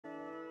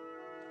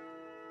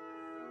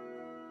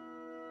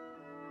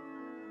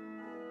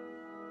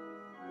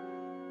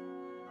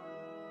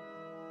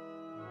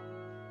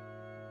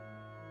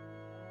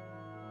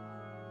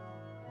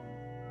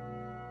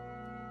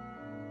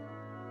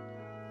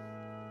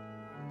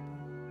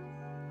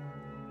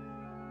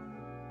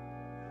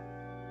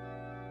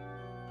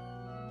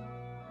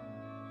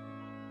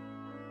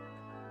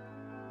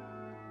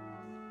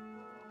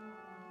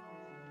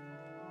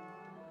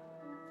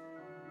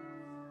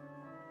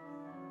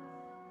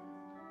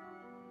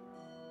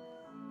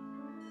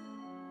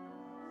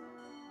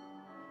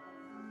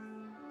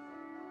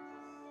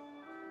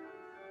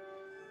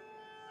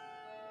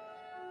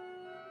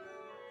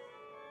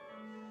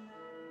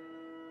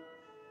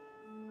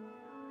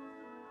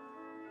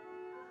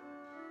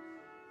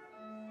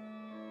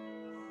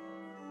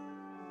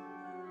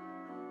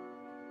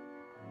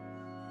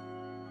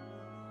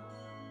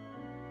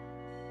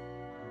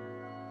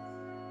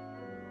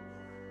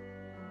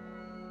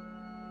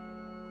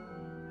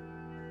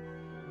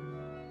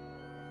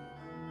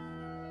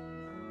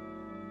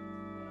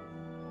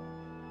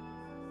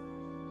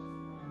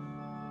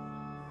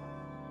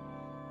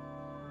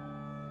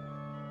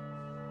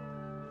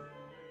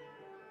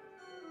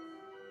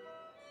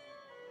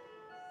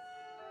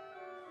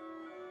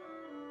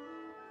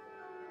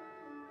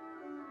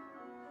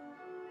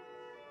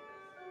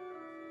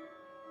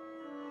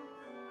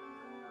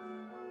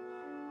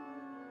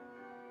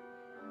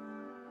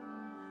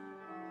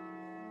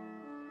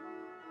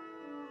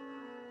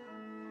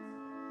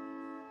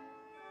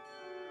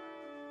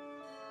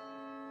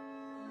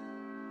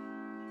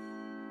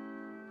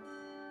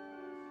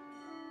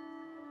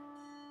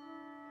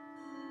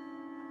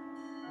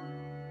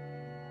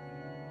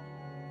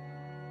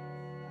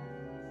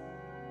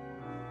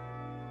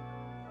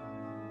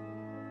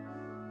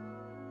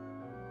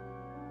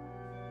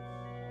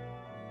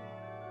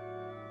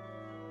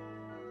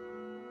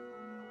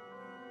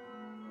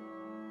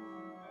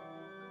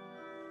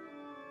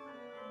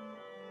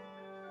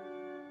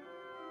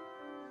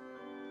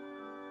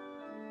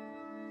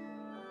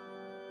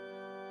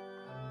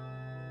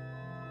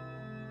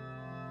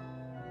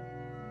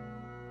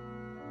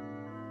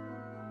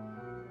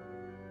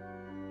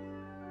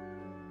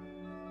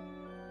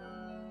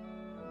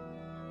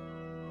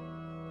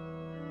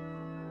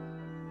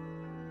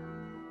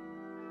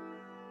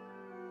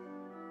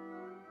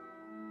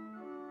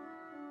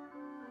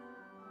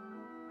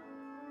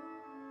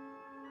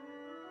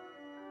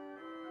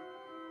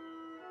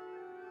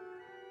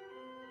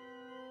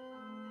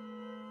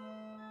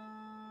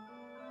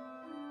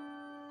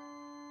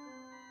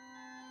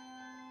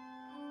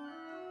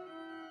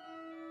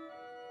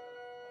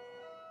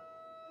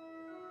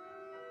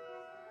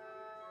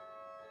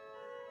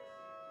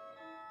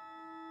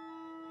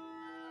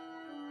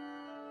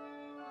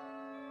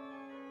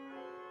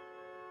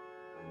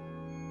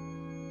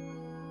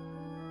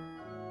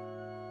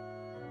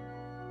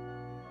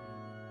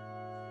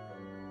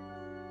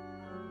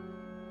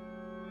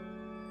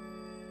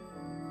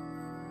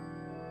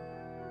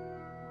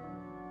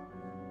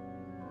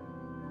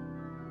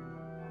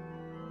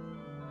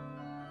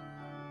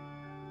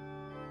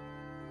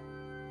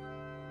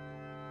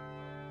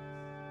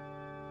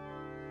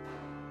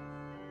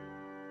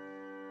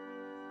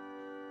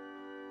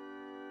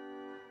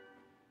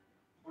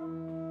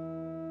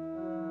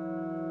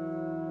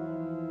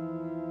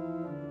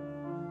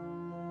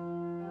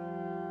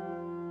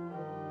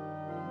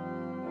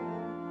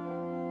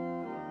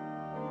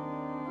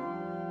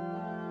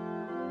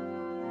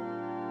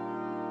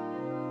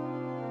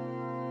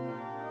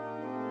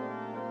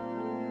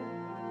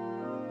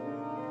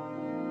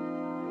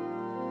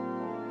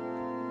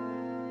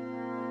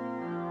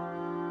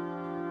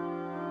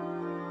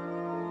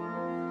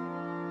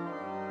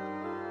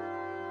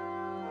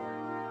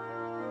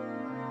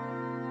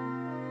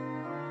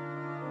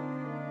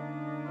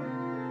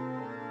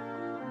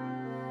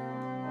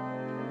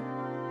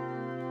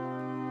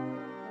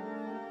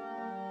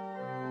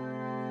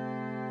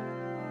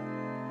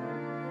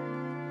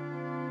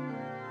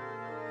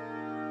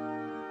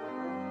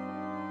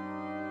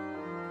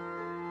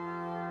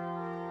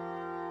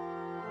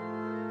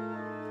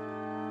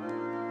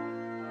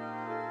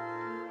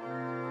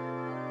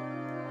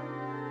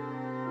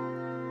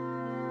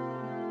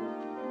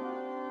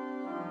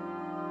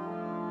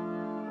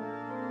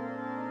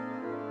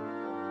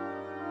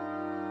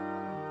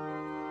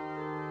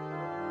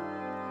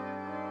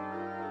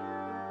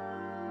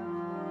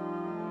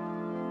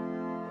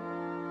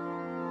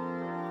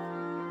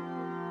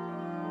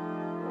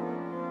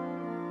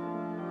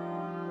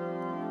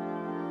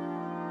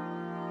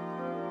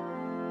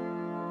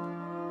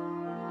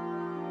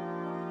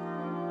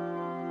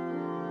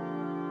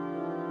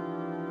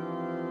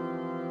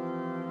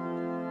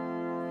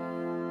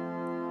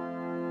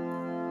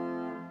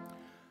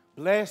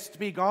Blessed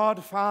be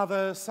God,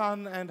 Father,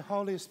 Son, and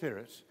Holy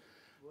Spirit.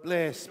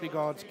 Blessed be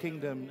God's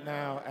kingdom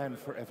now and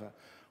forever.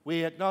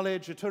 We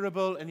acknowledge the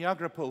Turrbal and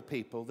Yagrapul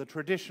people, the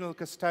traditional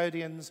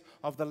custodians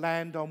of the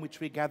land on which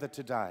we gather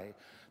today.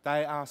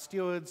 They are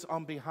stewards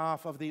on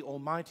behalf of the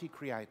Almighty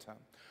Creator.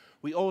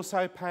 We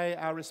also pay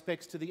our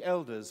respects to the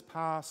elders,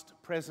 past,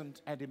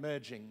 present, and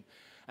emerging,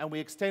 and we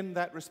extend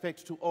that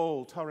respect to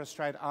all Torres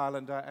Strait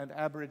Islander and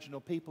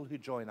Aboriginal people who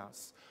join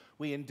us.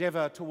 We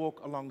endeavour to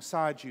walk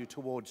alongside you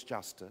towards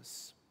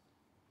justice.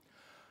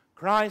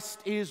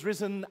 Christ is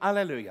risen,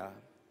 alleluia.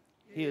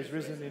 He is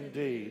risen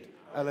indeed,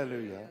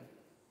 alleluia.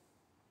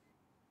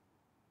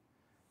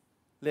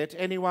 Let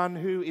anyone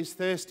who is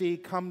thirsty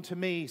come to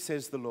me,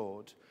 says the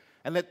Lord,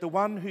 and let the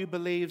one who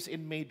believes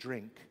in me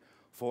drink,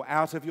 for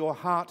out of your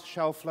heart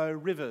shall flow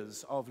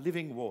rivers of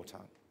living water.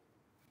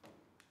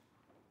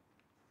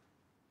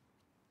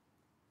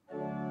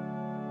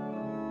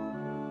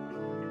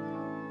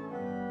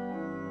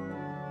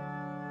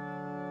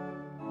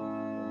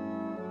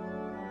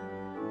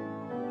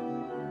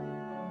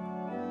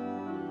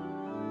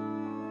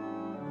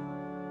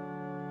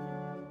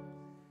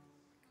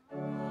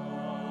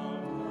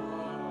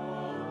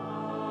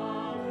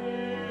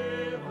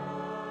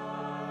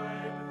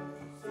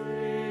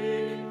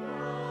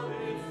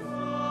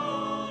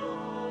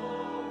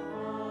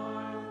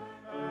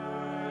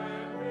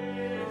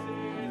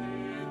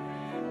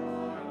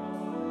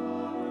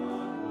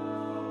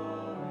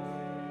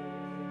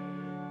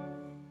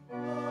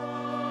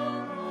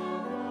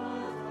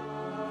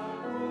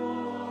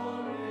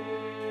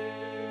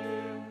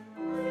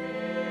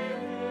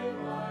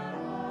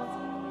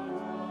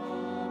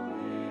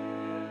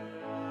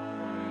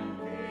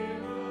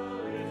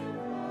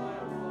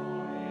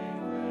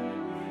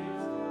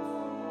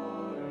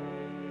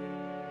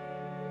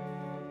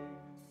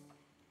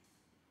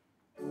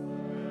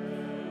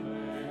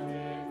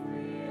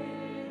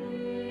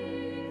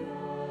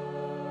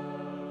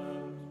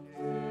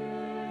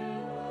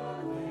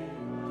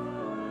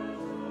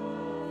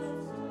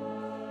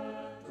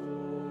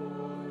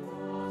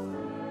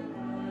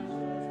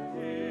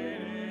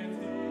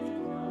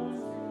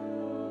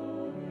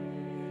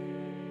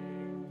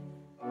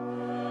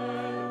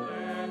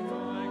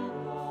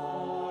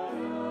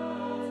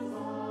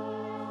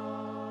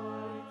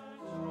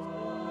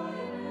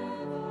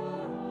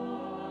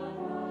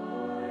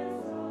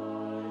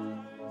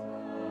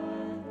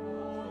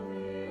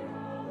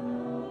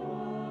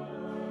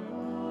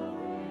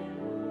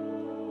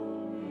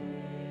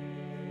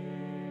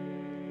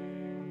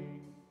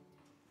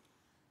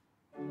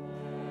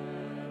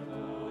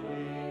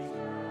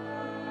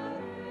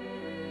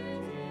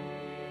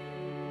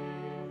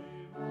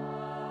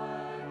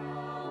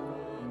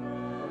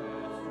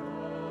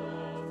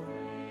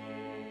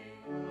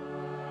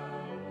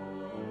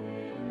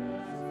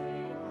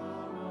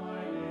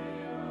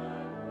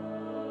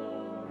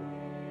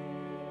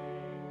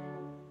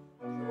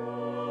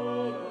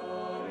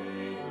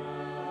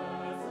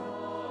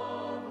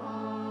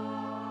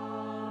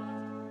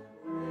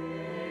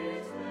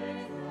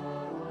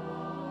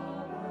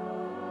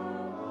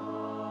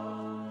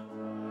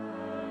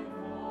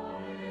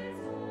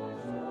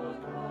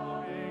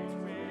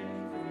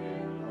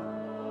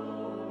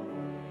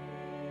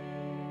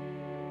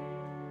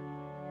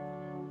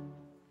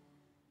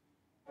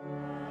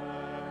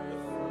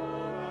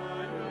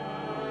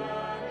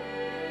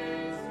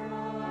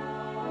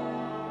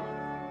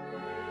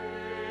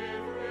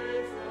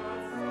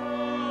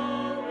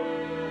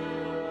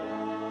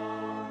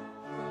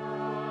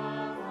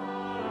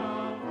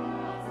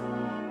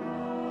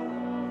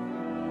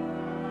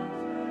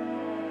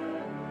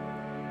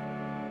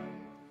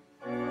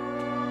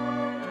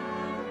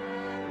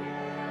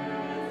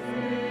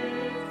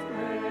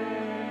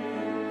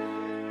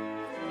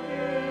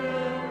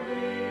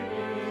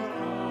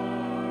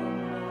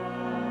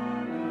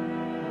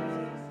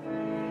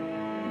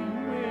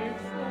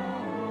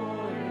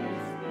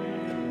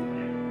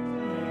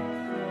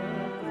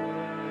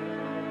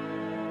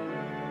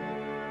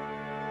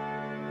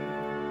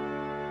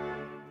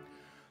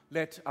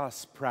 Let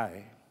us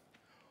pray.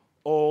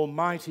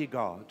 Almighty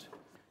God,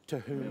 to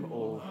whom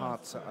all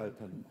hearts are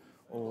open,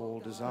 all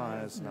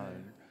desires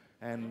known,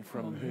 and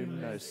from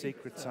whom no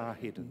secrets are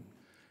hidden,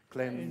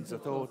 cleanse the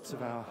thoughts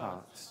of our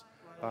hearts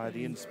by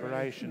the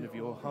inspiration of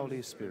your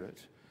Holy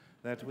Spirit,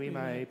 that we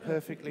may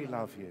perfectly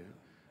love you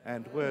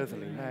and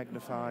worthily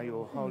magnify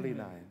your holy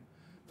name,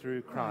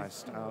 through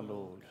Christ our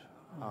Lord.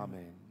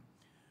 Amen.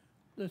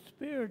 The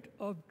Spirit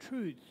of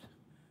truth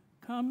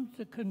comes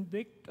to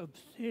convict of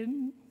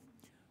sin,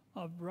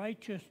 of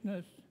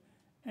righteousness,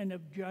 and of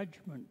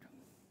judgment.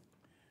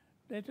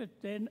 Let us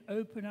then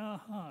open our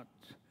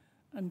hearts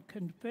and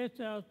confess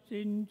our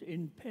sins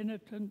in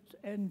penitence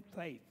and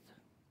faith.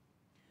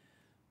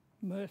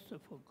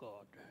 Merciful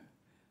God,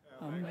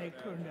 our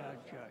Maker and our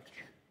Judge,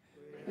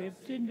 we have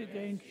sinned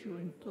against you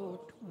in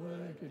thought,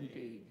 word, and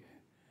deed,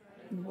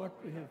 in what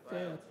we have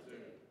failed to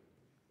do.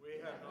 We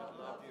have not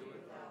loved you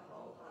with our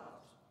whole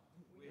heart.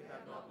 We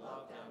have not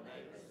loved our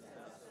neighbours as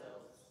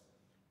ourselves.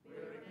 We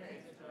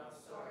repent and are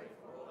sorry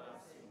for all our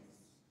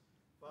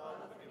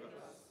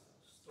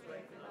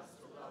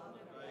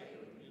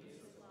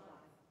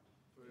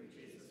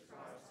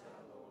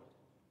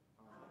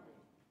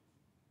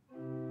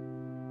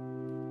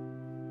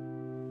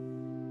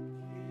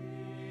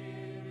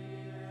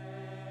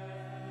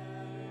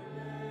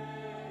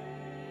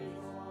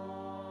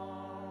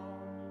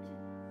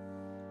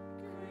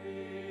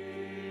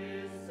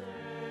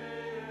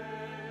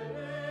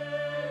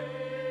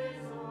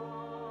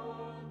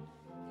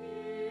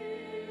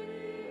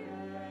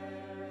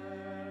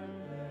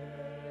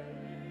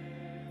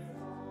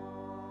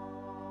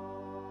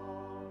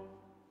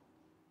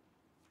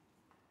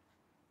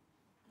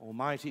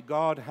Almighty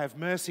God, have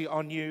mercy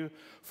on you,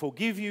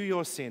 forgive you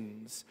your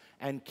sins,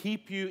 and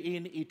keep you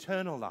in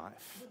eternal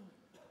life.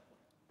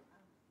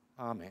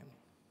 Amen.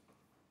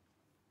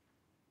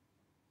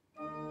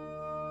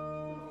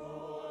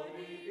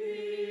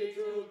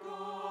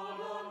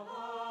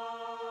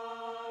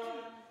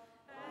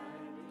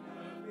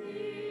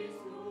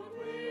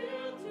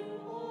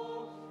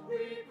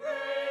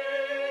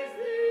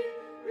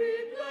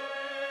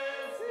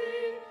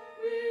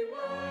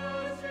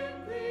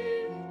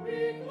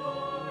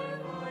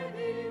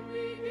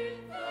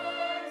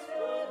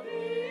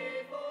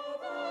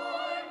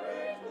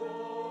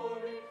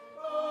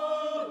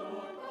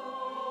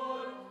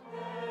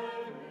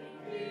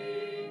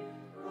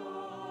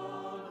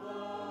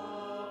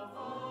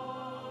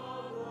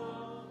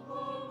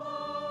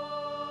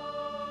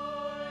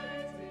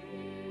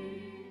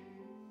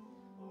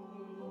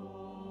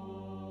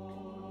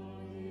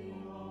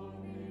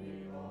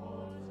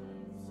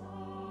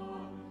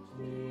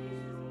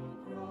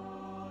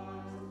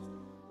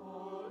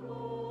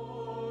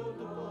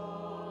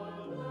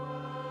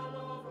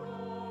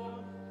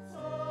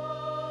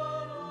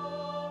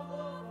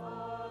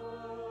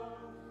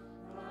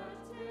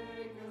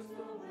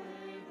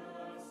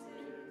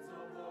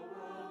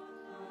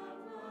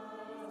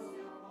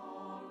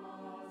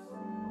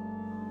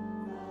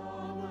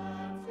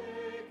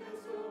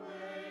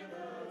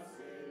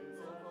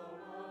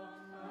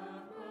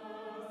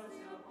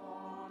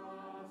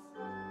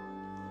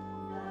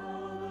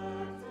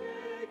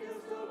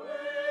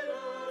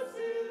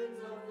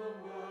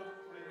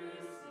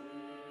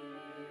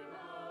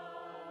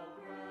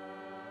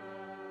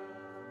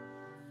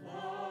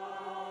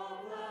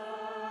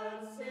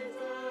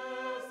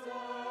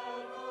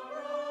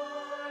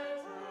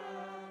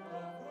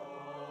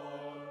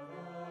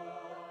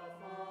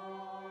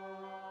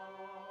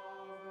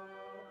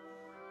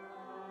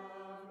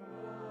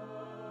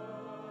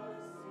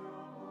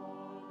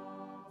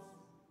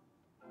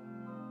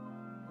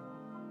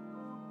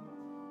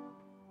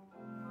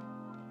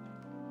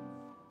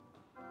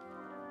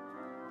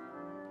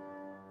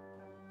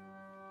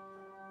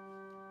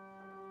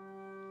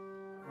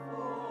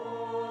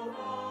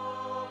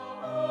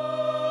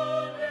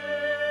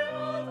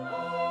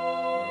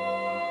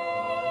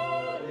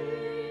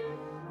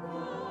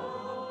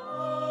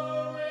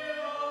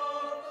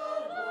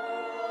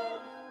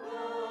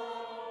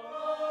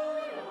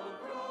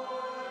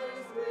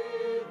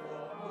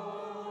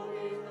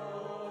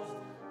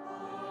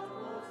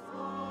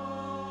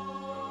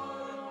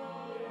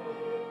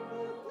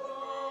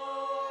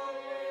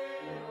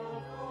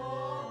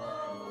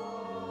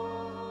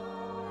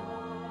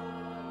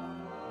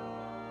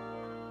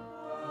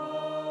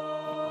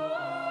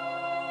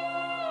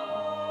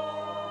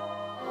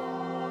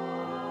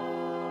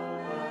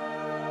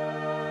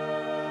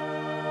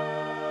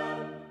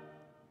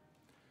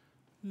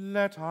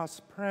 Let us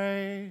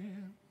pray.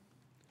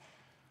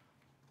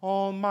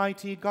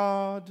 Almighty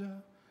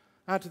God,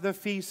 at the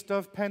feast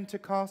of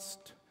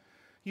Pentecost,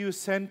 you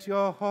sent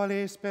your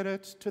Holy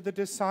Spirit to the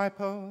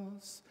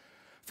disciples,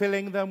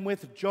 filling them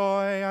with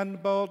joy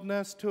and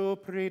boldness to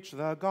preach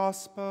the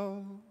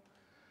gospel.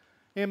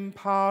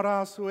 Empower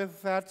us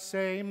with that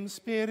same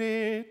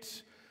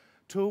Spirit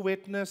to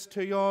witness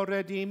to your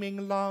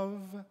redeeming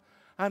love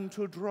and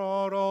to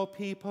draw all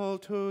people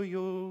to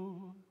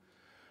you.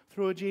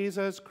 Through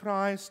Jesus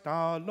Christ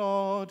our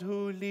Lord,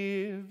 who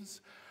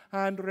lives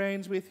and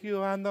reigns with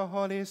you and the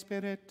Holy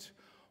Spirit,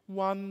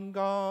 one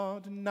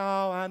God,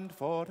 now and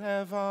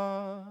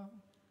forever.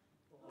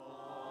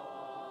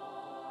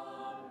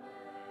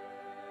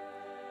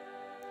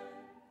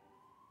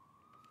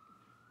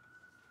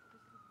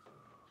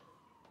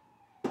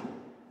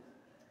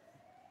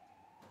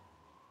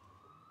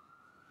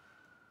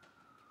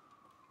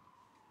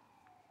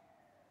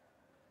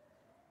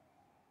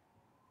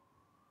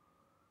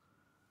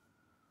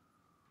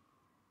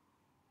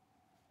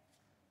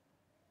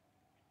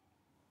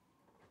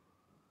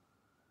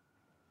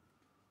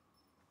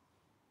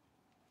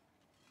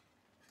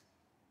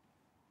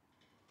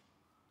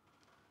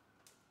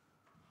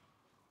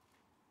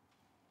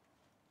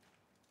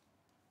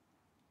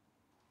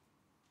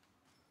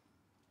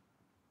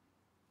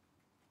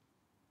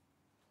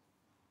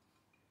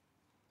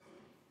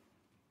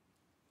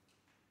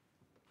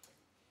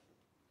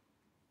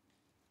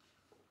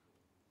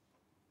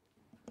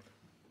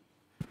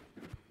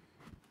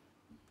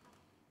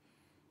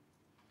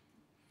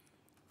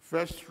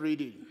 First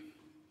reading,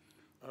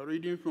 a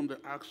reading from the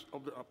Acts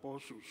of the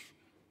Apostles.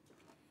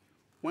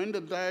 When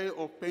the day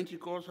of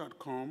Pentecost had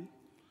come,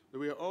 they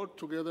were all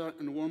together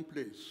in one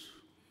place.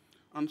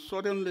 And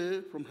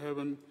suddenly from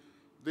heaven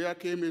there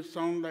came a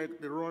sound like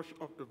the rush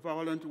of a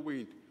violent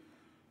wind,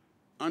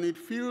 and it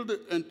filled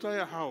the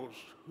entire house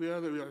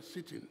where they were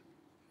sitting.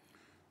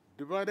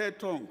 Divided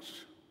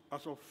tongues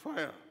as of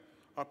fire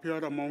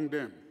appeared among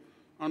them,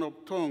 and a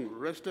tongue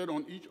rested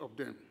on each of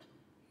them.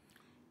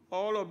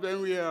 All of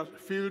them were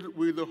filled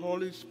with the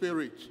Holy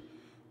Spirit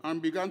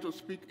and began to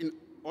speak in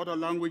other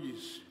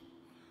languages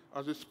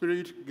as the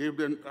Spirit gave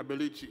them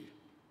ability.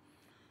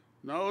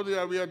 Now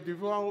there were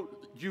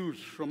devout Jews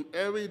from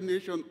every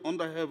nation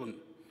under heaven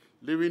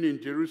living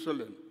in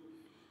Jerusalem.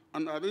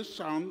 And at this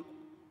sound,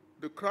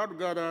 the crowd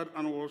gathered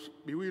and was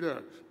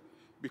bewildered,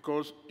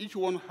 because each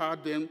one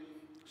heard them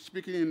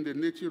speaking in the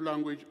native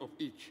language of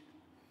each.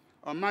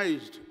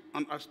 Amazed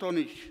and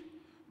astonished,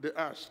 they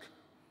asked,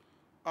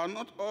 "Are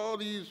not all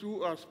these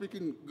who are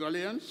speaking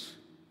Galileans?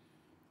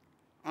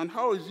 And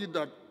how is it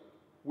that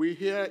we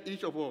hear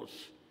each of us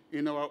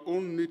in our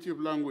own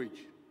native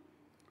language?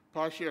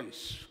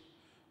 Parthians,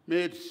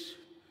 Medes,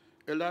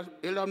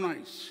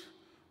 Elamites,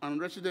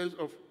 and residents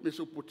of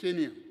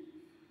Mesopotamia,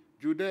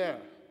 Judea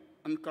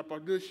and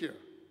Cappadocia,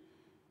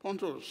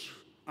 Pontus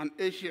and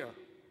Asia,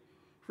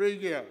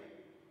 Phrygia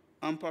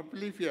and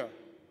Pamphylia,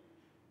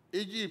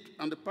 Egypt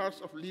and the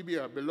parts of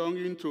Libya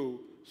belonging to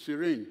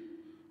Cyrene,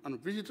 and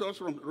visitors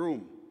from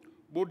Rome,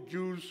 both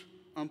Jews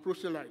and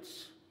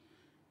proselytes,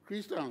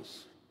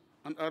 Christians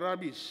and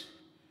Arabs,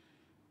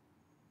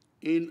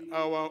 in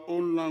our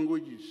own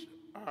languages,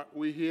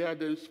 we hear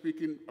them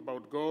speaking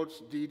about God's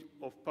deed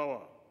of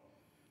power."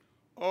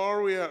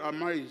 All were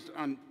amazed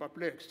and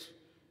perplexed,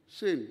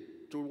 saying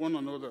to one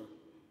another,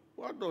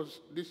 "What does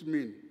this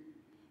mean?"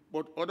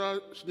 But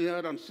others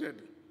sneered and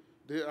said,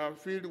 "They are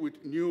filled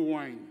with new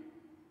wine."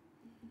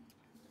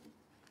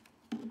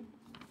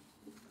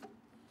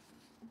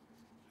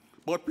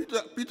 But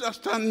Peter,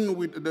 standing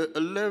with the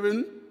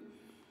 11,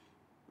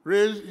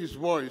 raised his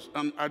voice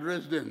and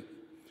addressed them,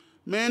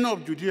 "Men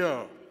of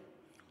Judea,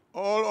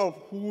 all of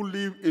who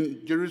live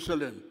in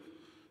Jerusalem,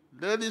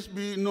 let this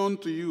be known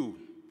to you,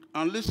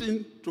 and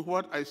listen to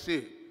what I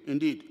say.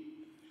 Indeed,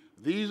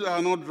 these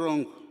are not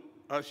drunk,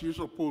 as you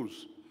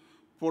suppose,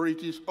 for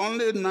it is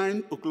only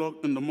 9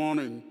 o'clock in the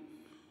morning.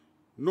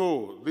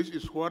 No, this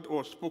is what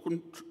was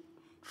spoken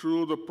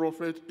through the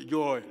prophet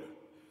Joel.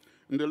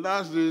 In the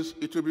last days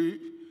it will be,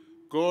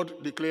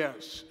 God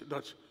declares,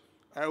 that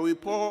I will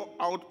pour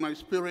out my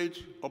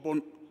spirit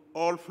upon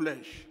all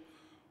flesh,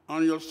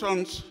 and your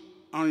sons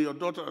and your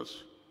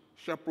daughters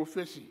shall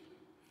prophesy,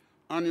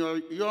 and your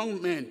young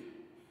men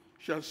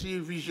shall see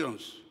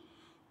visions,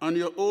 and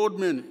your old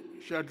men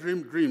shall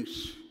dream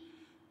dreams.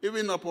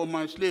 Even upon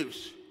my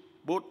slaves,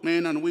 both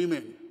men and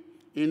women,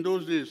 in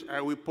those days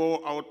I will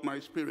pour out my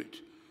spirit,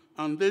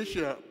 and they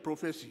shall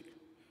prophesy.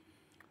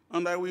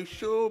 And I will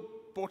show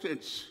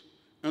portents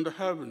in the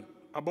heaven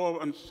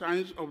above and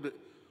signs of the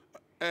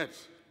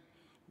earth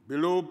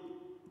below,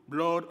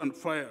 blood and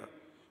fire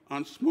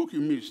and smoky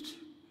mist.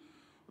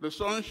 The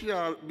sun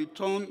shall be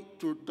turned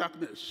to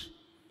darkness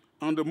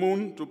and the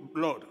moon to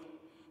blood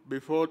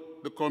before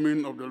the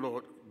coming of the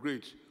Lord,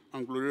 great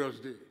and glorious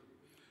day.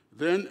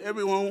 Then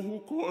everyone who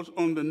calls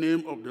on the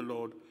name of the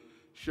Lord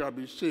shall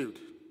be saved."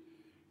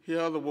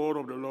 Hear the word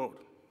of the Lord.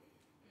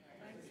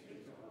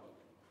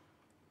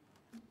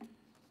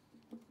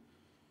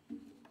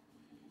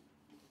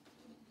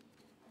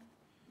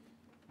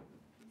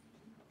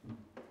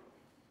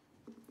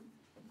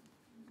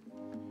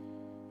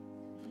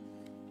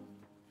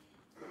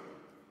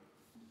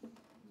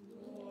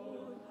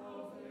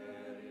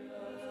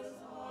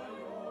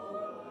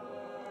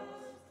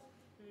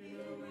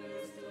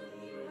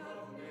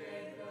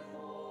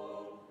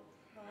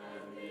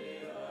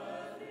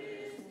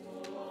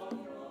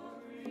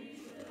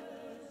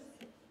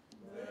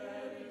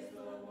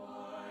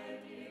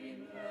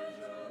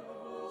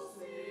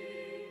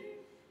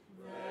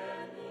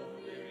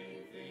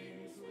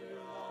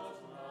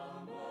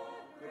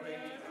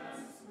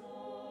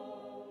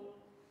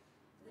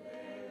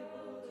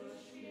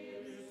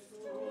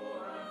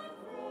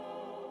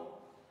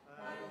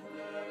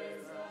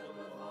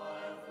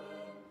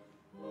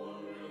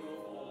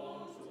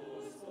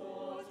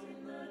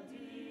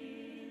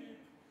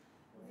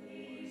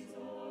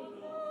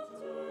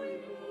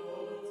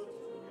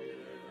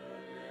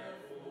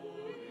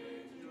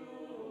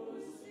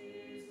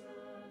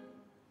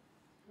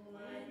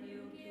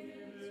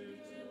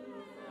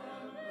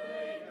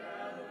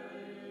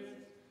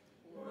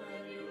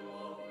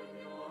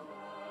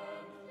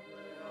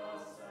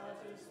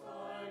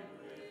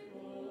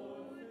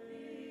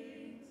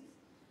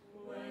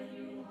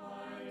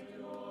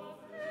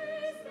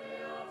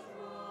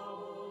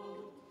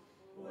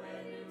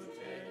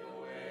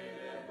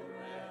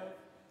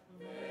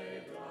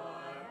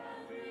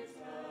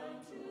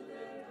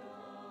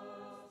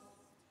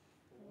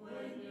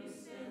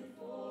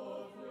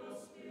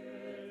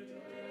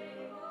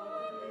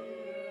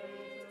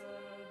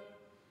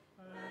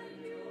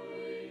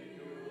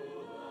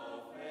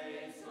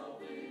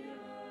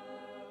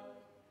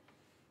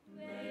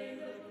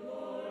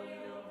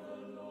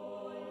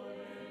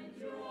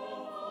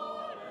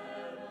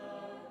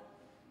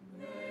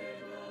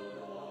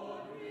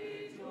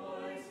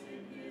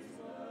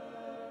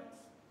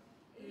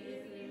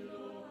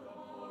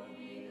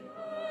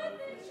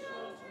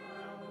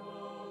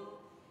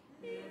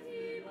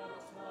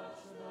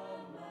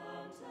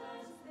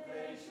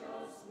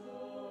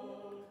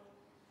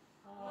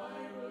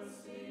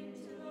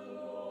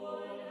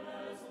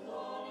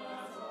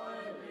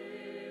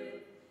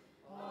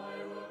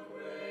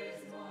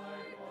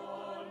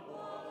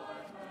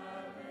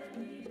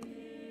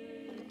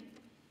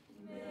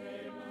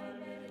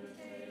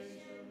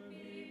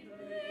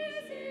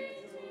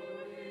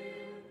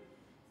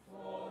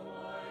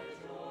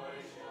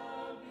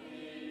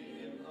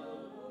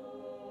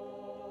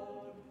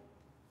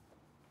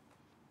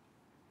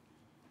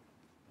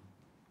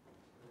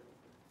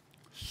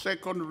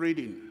 Second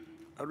reading,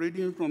 a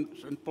reading from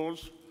St.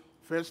 Paul's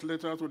first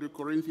letter to the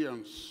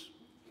Corinthians.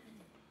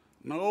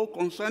 Now,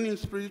 concerning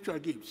spiritual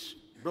gifts,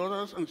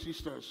 brothers and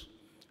sisters,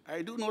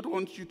 I do not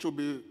want you to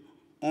be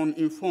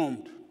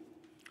uninformed.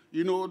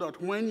 You know that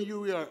when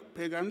you were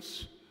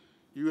pagans,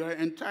 you were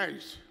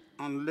enticed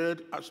and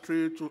led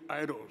astray to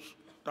idols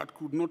that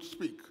could not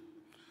speak.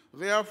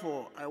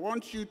 Therefore, I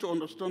want you to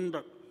understand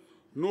that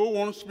no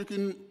one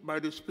speaking by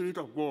the Spirit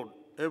of God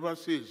ever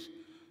says,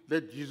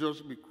 "Let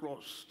Jesus be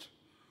crossed."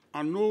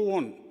 And no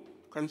one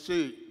can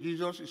say,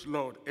 "Jesus is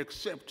Lord,"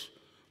 except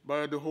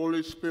by the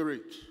Holy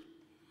Spirit.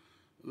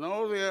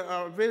 Now there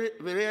are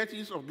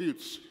varieties of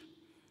gifts,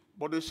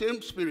 but the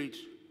same Spirit.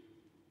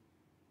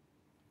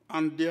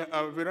 And there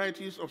are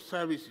varieties of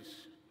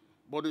services,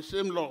 but the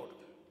same Lord.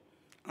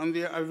 And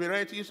there are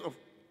varieties of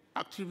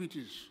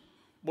activities,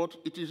 but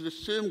it is the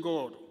same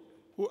God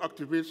who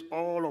activates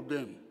all of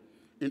them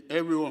in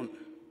everyone.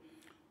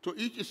 To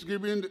each is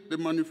given the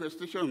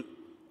manifestation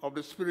of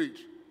the Spirit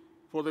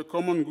for the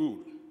common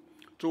good.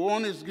 To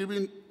one is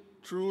given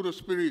through the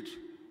Spirit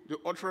the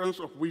utterance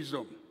of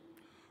wisdom,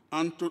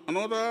 and to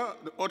another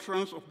the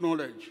utterance of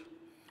knowledge,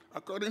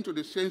 according to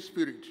the same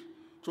Spirit.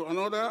 To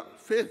another,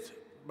 faith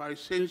by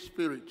same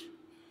Spirit.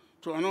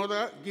 To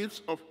another,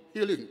 gifts of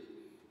healing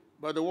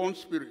by the one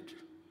Spirit.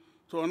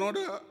 To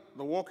another,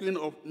 the working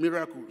of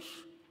miracles.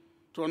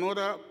 To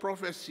another,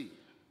 prophecy.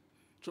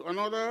 To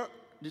another,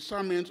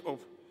 discernment of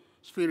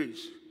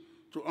spirits.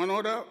 To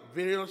another,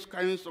 various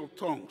kinds of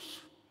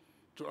tongues.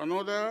 To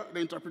another, the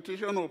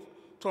interpretation of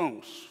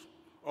tongues.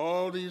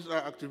 All these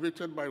are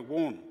activated by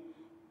one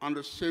and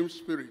the same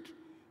Spirit,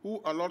 who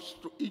allots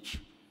to each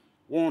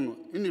one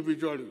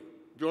individually,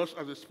 just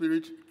as the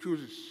Spirit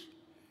chooses.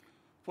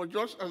 For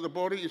just as the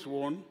body is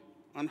one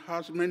and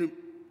has many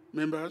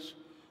members,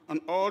 and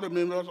all the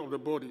members of the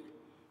body,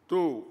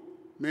 though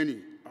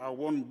many, are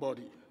one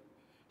body,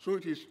 so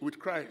it is with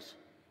Christ.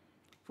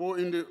 For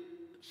in the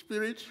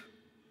Spirit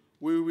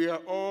we were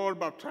all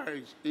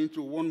baptized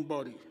into one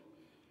body,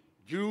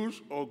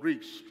 Jews or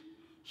Greeks,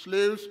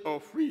 slaves or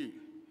free,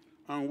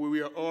 and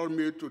we were all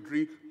made to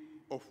drink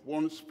of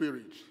one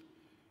Spirit.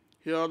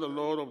 Hear the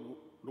word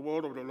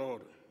of the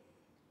Lord.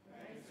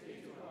 Thanks be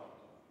to God.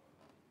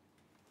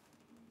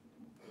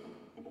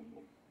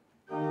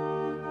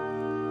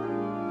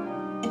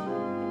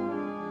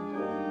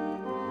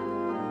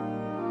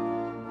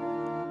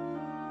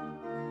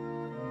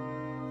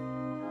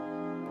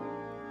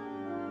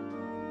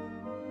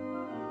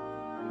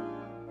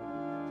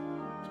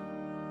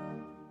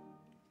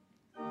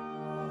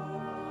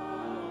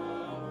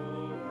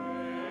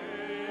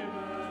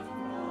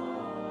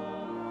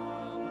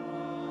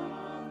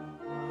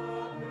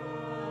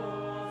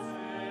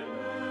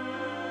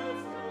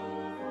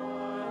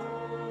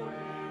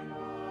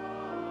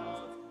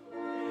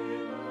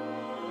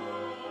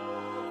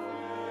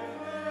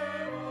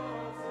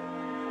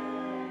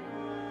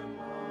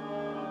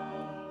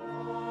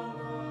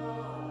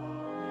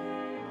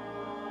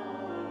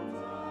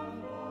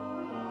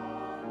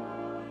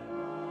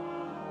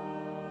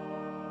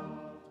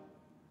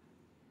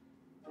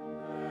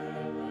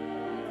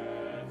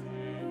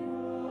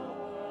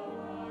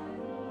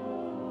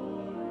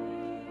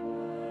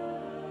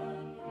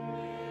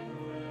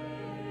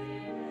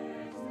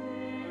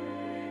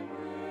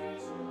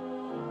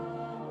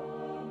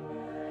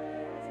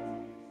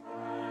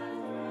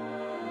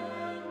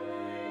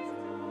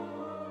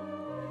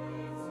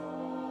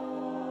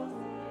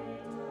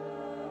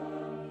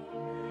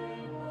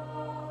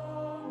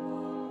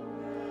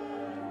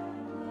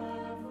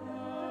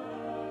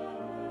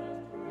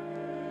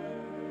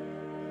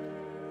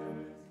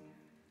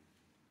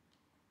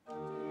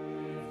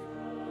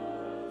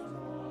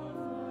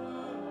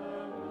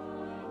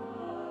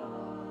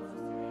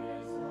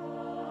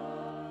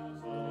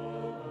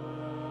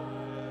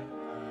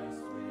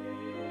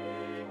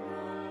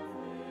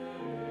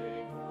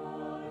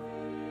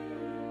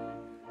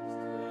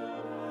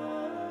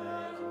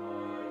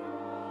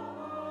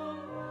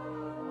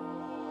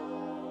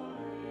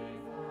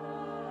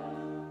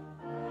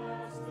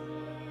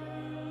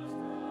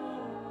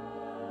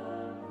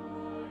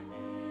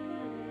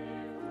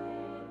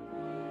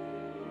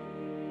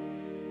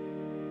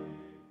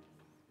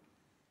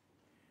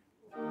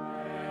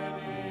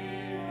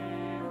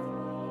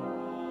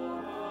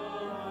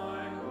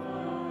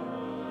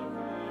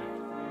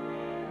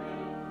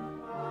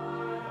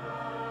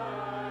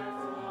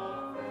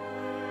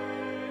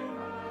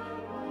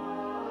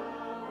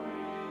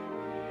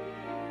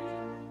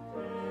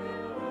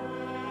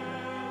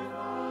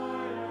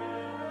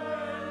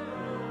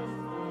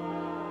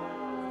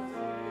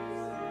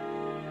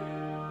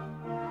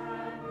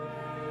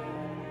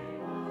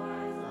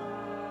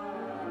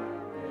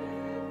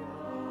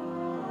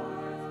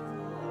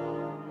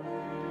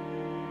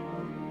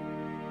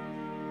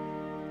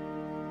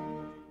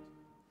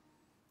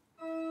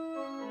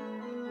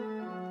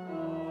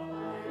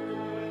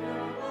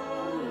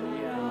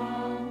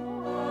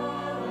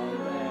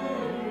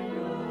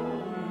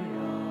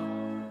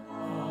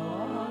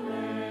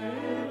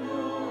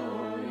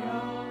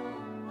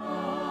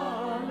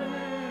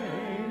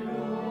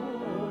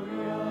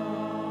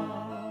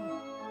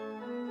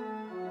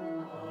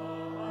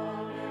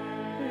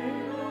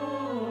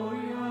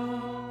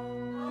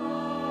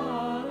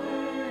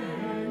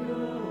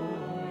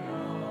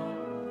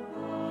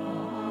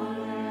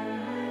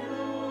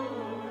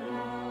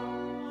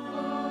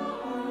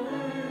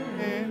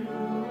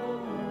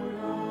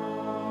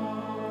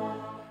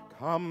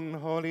 Come,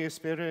 Holy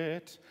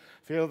Spirit,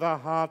 fill the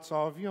hearts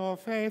of your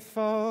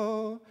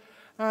faithful,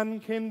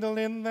 and kindle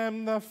in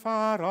them the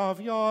fire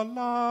of your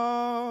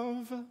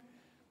love.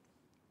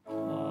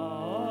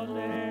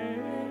 Alleluia,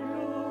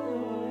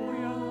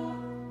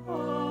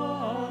 alleluia,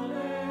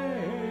 alleluia,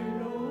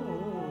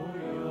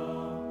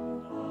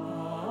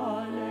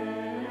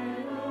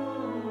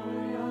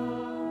 alleluia.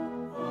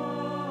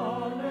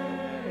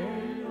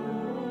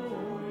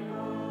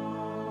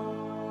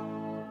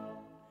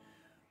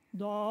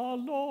 The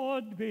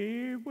Lord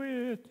be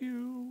with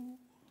you.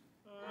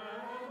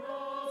 And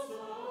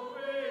also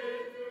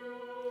with you.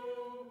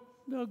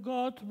 The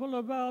Gospel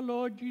of our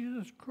Lord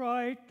Jesus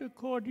Christ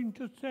according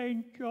to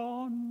St.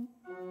 John.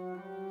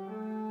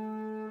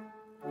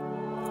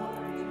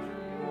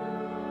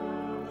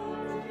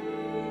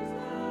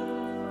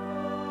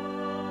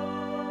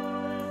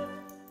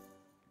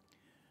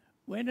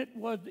 When it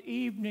was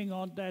evening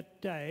on that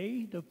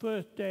day, the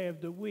first day of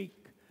the week,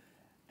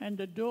 and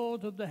the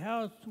doors of the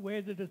house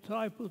where the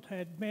disciples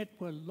had met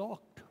were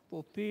locked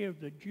for fear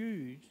of the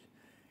Jews,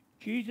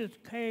 Jesus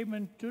came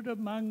and stood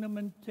among them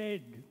and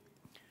said,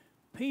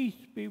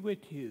 "Peace be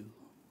with you."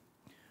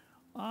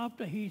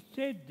 After he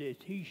said this,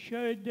 he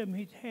showed them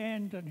his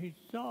hand and his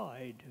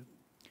side.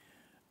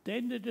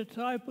 Then the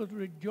disciples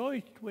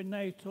rejoiced when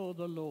they saw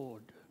the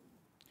Lord.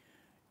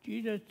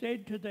 Jesus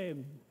said to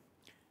them,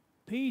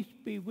 "Peace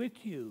be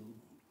with you.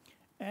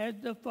 As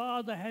the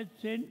Father has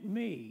sent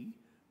me,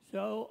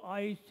 so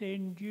I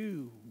send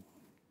you."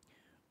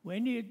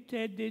 When he had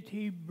said this,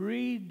 he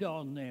breathed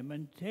on them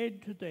and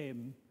said to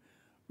them,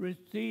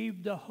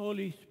 "Receive the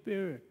Holy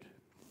Spirit.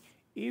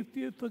 If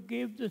you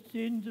forgive the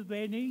sins of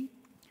any,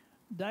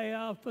 they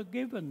are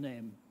forgiven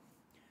them.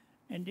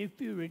 And if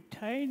you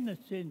retain the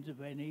sins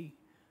of any,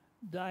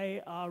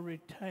 they are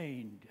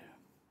retained."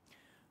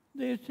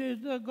 This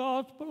is the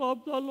gospel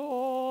of the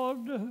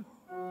Lord.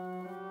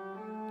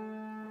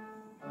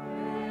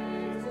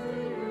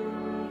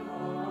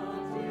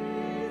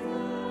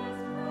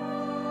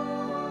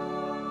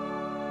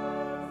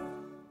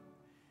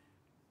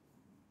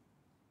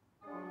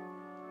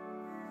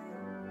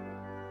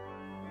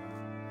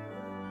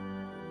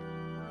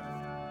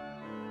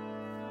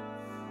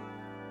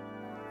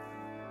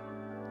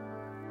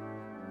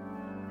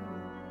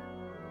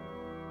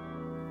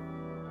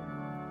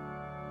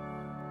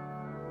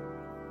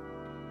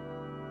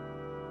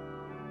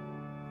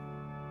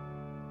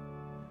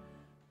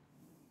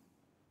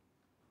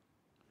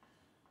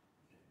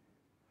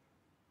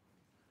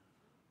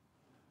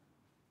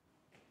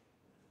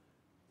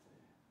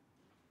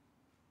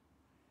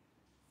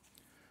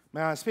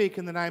 May I speak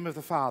in the name of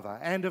the Father,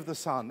 and of the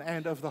Son,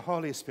 and of the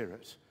Holy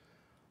Spirit.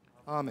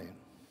 Amen.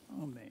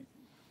 Amen.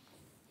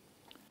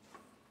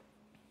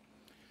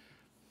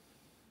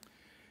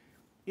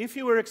 If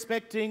you were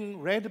expecting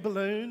red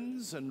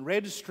balloons and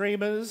red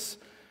streamers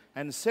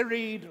and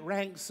serried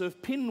ranks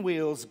of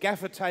pinwheels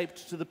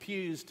gaffer-taped to the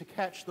pews to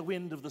catch the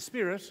wind of the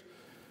Spirit,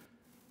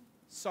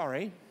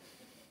 sorry.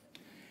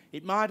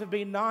 It might have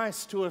been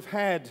nice to have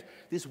had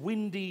this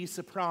windy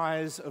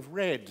surprise of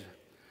red.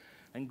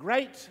 And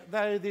great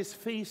though this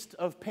feast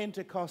of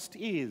Pentecost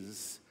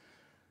is,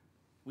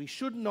 we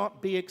should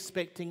not be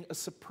expecting a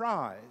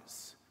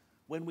surprise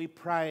when we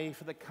pray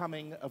for the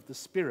coming of the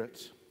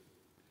Spirit.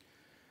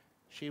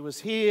 She was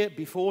here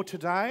before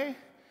today,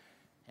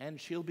 and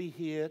she'll be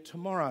here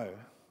tomorrow.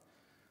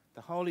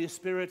 The Holy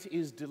Spirit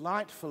is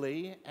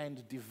delightfully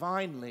and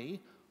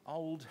divinely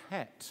old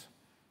hat.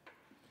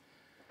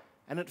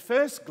 And at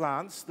first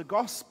glance, the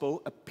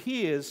Gospel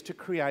appears to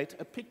create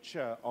a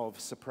picture of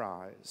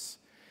surprise.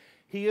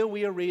 Here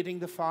we are reading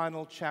the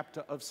final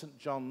chapter of St.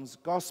 John's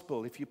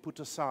Gospel, if you put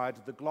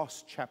aside the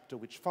gloss chapter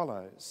which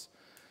follows.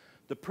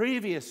 The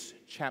previous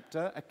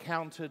chapter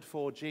accounted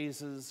for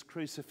Jesus'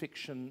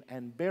 crucifixion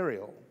and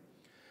burial.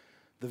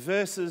 The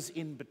verses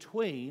in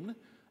between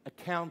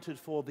accounted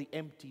for the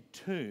empty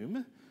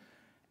tomb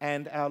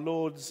and our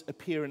Lord's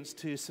appearance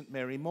to St.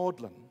 Mary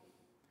Magdalene.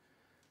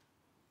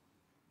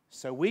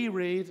 So we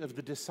read of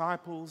the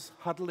disciples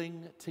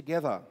huddling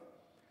together,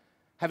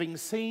 having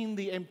seen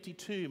the empty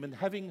tomb and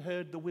having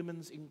heard the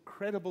women's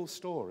incredible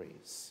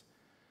stories.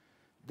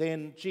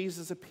 Then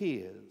Jesus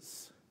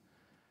appears,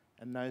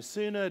 and no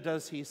sooner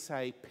does he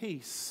say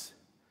peace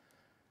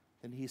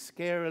than he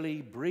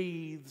scarily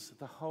breathes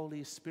the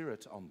Holy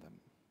Spirit on them.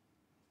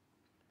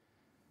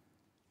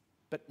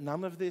 But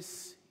none of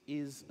this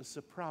is a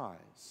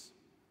surprise.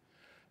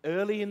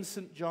 Early in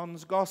St.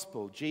 John's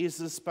Gospel,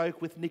 Jesus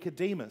spoke with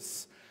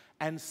Nicodemus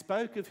and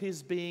spoke of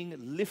his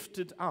being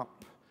lifted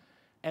up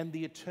and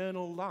the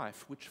eternal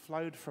life which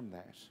flowed from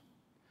that.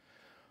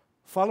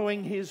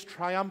 Following his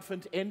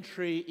triumphant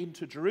entry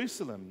into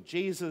Jerusalem,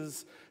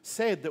 Jesus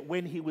said that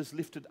when he was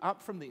lifted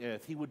up from the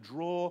earth, he would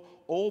draw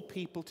all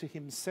people to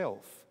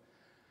himself.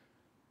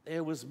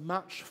 There was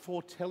much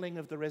foretelling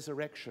of the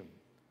resurrection,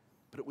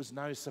 but it was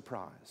no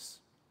surprise.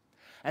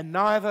 And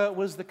neither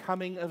was the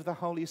coming of the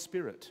Holy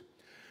Spirit.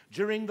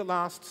 During the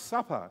Last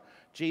Supper,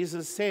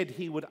 Jesus said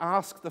he would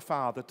ask the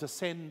Father to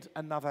send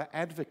another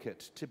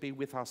advocate to be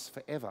with us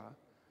forever.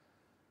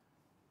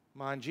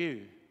 Mind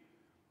you,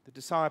 the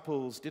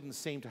disciples didn't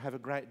seem to have a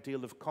great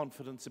deal of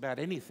confidence about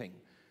anything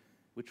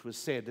which was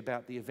said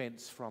about the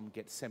events from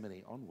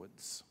Gethsemane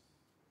onwards.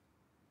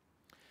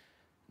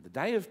 The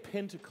day of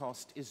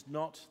Pentecost is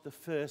not the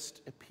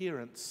first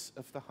appearance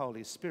of the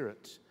Holy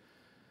Spirit.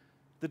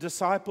 The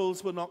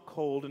disciples were not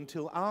called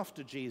until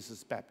after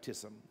Jesus'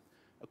 baptism,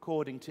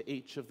 according to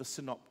each of the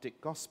synoptic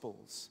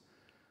Gospels.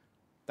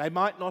 They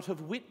might not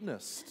have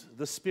witnessed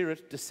the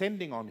Spirit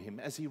descending on him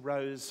as he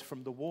rose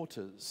from the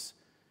waters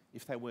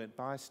if they weren't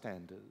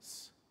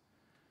bystanders.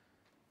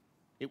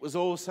 It was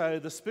also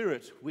the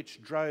Spirit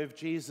which drove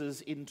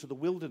Jesus into the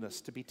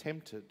wilderness to be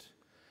tempted.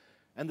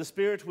 And the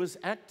Spirit was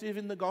active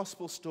in the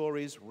Gospel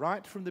stories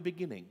right from the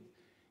beginning,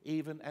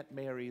 even at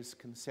Mary's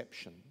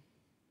conception.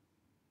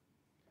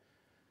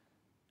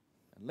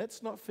 And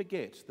let's not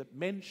forget that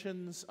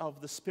mentions of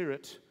the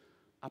Spirit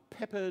are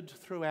peppered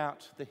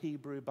throughout the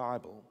Hebrew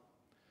Bible.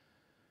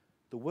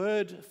 The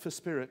word for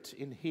Spirit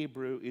in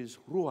Hebrew is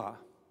ruah,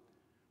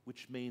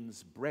 which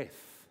means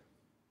breath.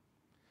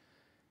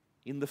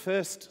 In the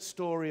first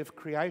story of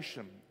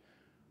creation,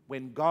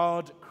 when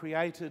God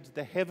created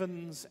the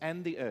heavens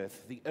and the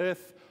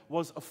earth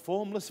was a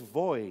formless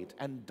void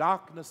and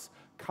darkness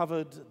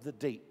covered the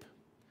deep,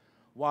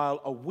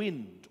 while a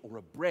wind or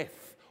a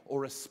breath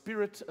or a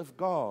Spirit of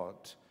God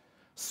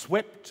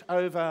swept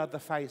over the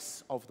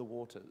face of the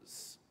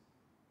waters.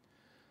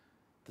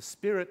 The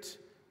Spirit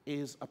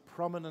is a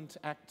prominent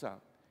actor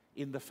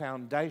in the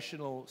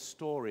foundational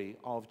story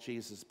of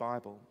Jesus'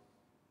 Bible.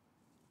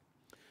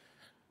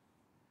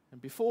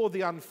 And before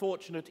the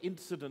unfortunate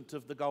incident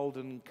of the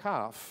golden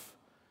calf,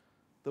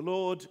 the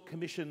Lord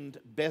commissioned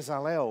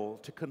Bezalel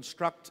to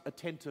construct a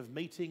tent of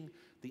meeting,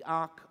 the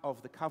Ark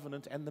of the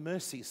Covenant, and the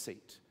mercy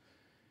seat.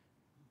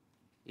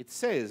 It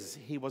says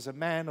he was a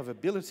man of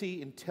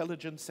ability,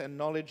 intelligence, and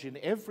knowledge in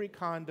every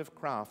kind of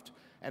craft,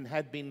 and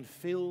had been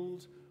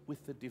filled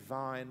with the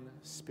divine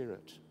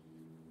Spirit.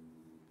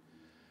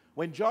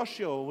 When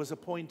Joshua was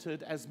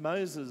appointed as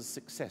Moses'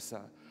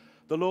 successor,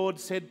 the Lord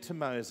said to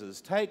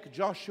Moses, "Take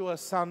Joshua,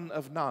 son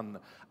of Nun,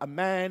 a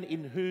man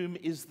in whom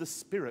is the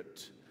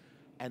Spirit,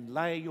 and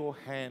lay your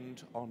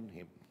hand on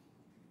him."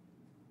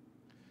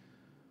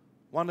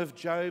 One of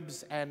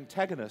Job's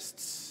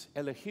antagonists,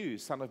 Elihu,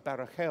 son of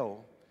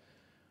Barachel,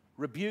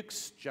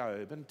 rebukes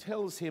Job and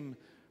tells him,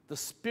 "The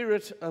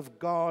Spirit of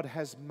God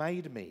has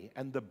made me,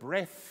 and the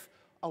breath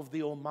of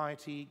the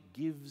Almighty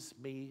gives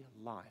me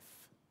life."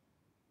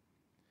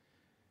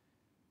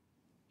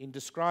 In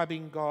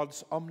describing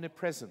God's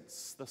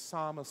omnipresence, the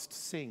psalmist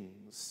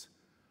sings,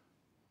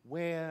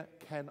 "Where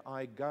can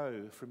I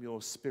go from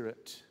your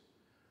Spirit?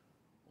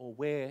 Or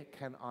where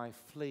can I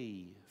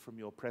flee from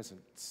your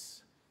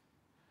presence?"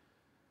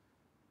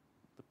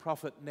 The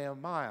prophet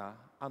Nehemiah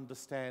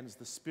understands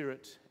the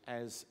Spirit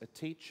as a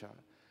teacher,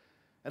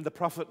 and the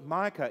prophet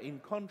Micah,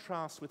 in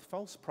contrast with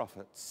false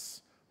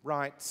prophets,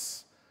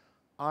 writes,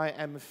 "I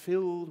am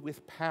filled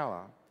with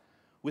power,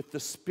 with the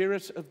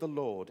Spirit of the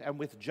Lord, and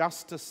with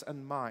justice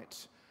and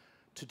might,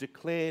 to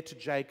declare to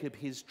Jacob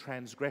his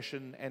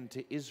transgression and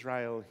to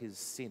Israel his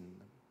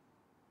sin."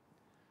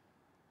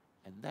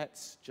 And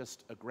that's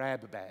just a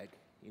grab bag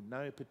in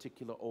no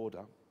particular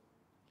order.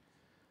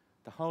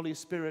 The Holy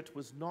Spirit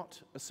was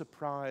not a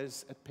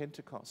surprise at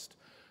Pentecost.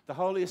 The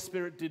Holy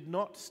Spirit did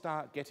not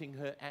start getting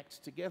her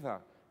act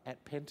together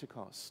at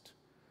Pentecost.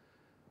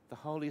 The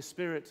Holy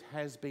Spirit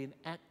has been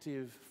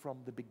active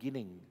from the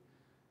beginning.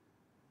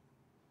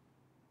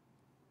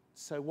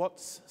 So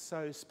what's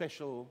so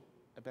special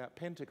about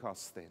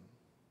Pentecost then?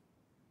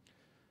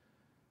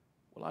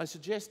 Well, I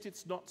suggest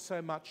it's not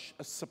so much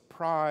a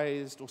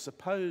surprised or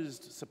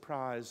supposed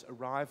surprise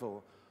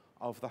arrival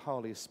of the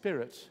Holy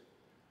Spirit,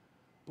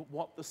 but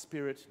what the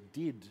Spirit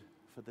did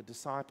for the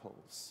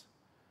disciples.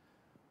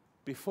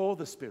 Before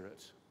the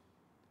Spirit,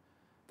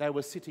 they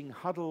were sitting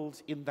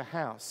huddled in the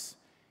house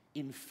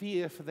in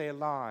fear for their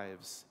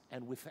lives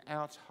and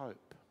without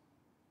hope.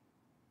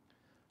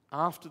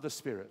 After the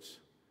Spirit,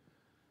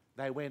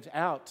 they went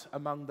out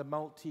among the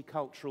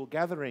multicultural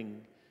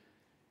gathering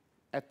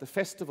at the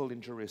festival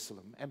in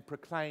Jerusalem and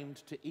proclaimed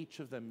to each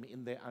of them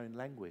in their own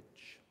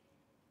language.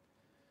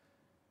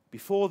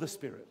 Before the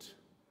Spirit,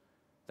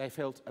 they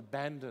felt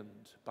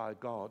abandoned by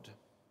God.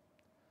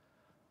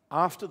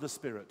 After the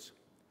Spirit,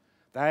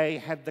 they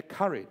had the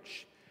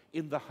courage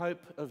in the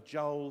hope of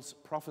Joel's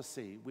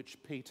prophecy,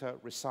 which Peter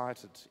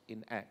recited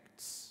in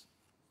Acts.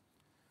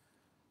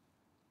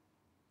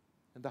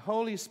 And the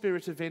Holy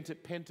Spirit event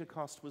at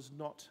Pentecost was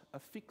not a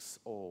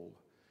fix-all.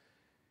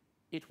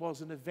 It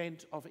was an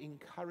event of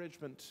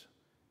encouragement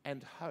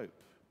and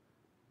hope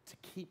to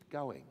keep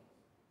going.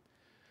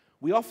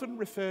 We often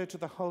refer to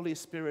the Holy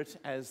Spirit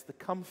as the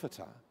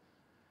Comforter,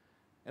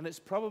 and it's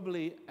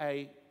probably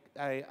a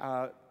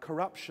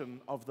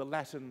corruption of the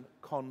Latin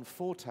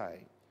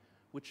conforte,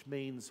 which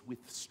means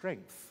with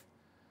strength.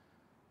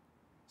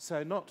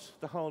 So not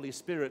the Holy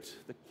Spirit,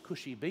 the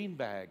cushy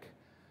beanbag,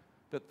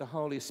 but the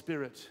Holy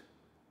Spirit,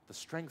 the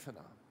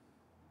strengthener.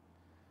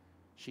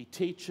 She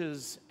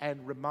teaches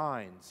and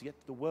reminds,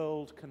 yet the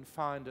world can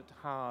find it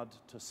hard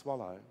to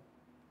swallow.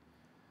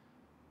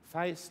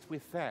 Faced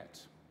with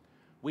that,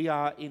 we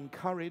are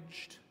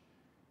encouraged,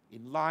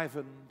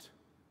 enlivened,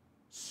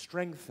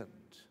 strengthened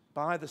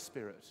by the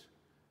Spirit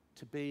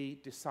to be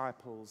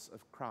disciples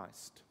of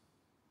Christ.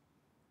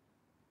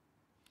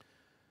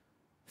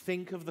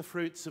 Think of the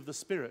fruits of the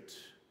Spirit,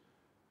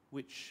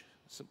 which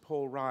St.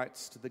 Paul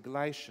writes to the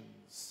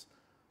Galatians: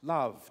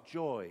 love,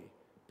 joy,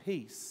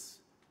 peace,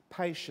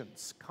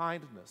 patience,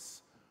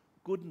 kindness,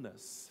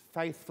 goodness,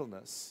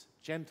 faithfulness,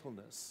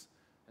 gentleness,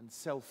 and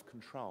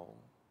self-control.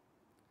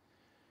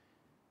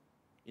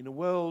 In a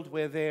world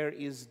where there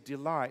is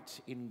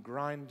delight in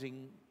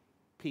grinding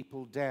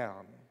people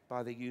down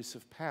by the use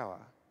of power,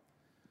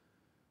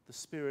 the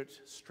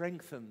Spirit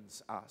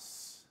strengthens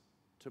us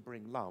to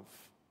bring love.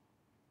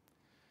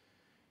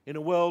 In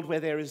a world where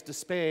there is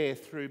despair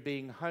through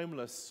being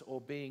homeless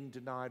or being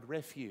denied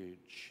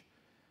refuge,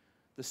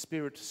 the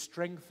Spirit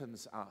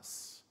strengthens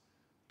us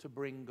to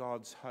bring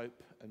God's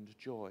hope and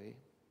joy.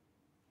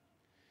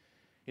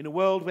 In a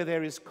world where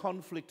there is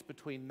conflict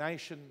between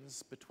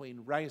nations,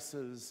 between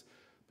races,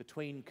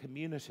 between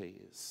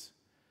communities,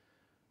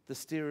 the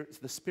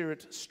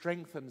Spirit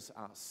strengthens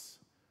us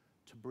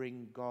to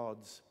bring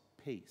God's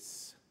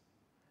peace.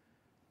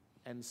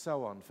 And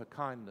so on for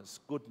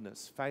kindness,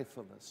 goodness,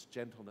 faithfulness,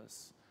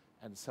 gentleness,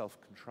 and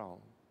self-control.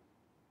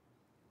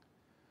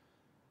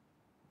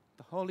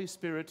 The Holy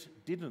Spirit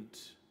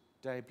didn't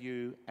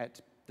debut at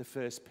the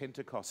first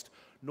Pentecost,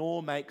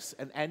 nor makes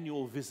an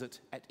annual visit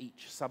at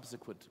each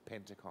subsequent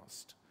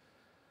Pentecost.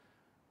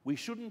 We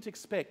shouldn't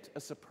expect a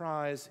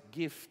surprise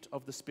gift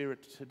of the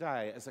Spirit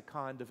today as a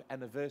kind of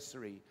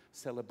anniversary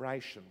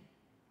celebration.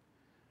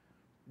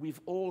 We've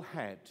all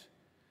had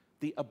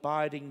the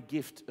abiding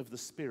gift of the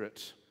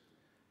Spirit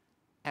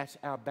at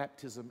our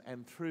baptism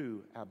and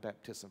through our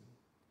baptism.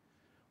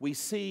 We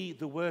see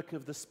the work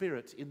of the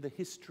Spirit in the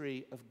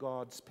history of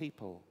God's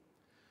people.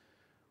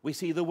 We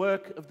see the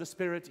work of the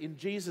Spirit in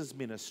Jesus'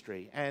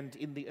 ministry and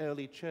in the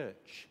early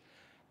church.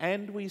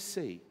 And we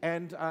see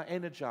and are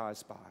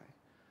energized by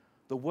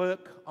the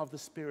work of the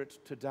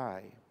Spirit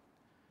today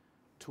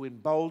to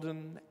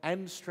embolden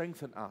and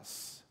strengthen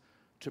us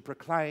to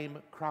proclaim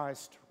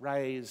Christ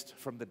raised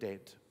from the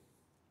dead.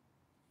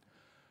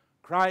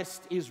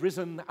 Christ is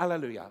risen,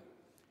 alleluia.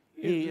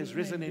 He is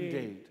risen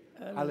indeed,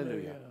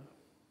 alleluia.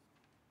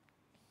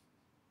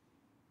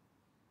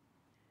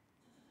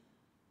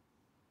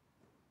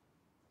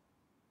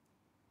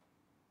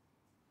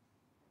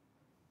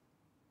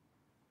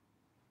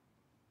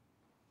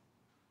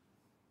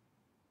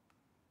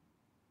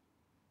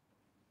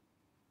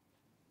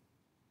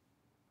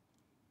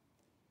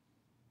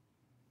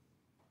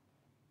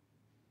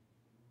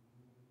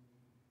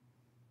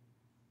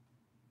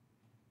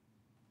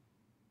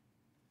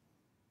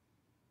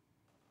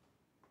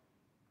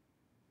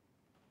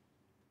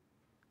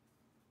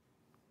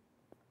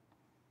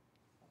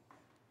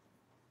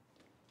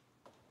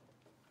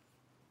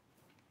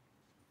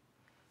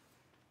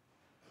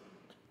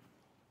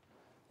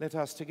 Let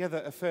us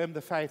together affirm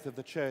the faith of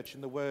the Church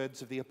in the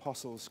words of the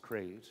Apostles'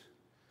 Creed.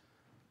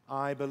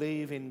 I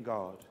believe in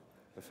God,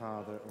 the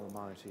Father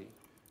Almighty,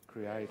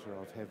 creator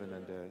of heaven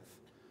and earth.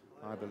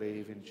 I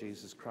believe in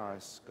Jesus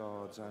Christ,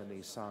 God's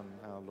only Son,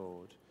 our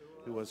Lord,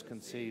 who was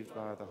conceived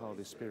by the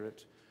Holy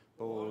Spirit,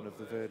 born of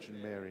the Virgin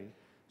Mary,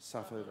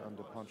 suffered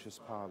under Pontius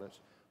Pilate,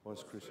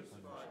 was crucified.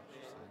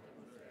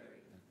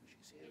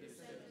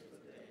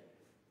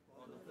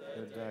 The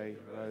third day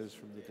rose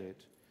from the dead.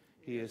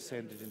 He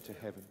ascended into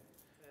heaven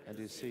and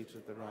is seated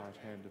at the right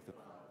hand of the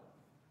Father.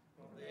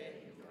 From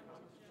there he will come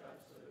to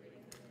judge the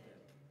living and the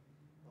dead.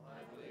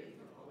 I believe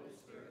in the Holy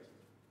Spirit,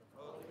 the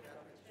Holy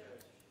Catholic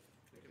Church,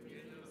 the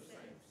communion of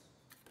saints,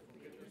 the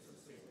forgiveness of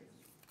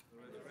sins,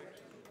 the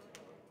resurrection of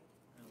the body,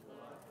 and the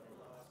life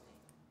everlasting.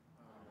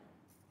 Amen.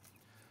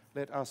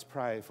 Let us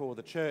pray for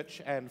the Church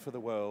and for the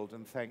world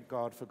and thank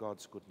God for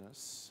God's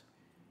goodness.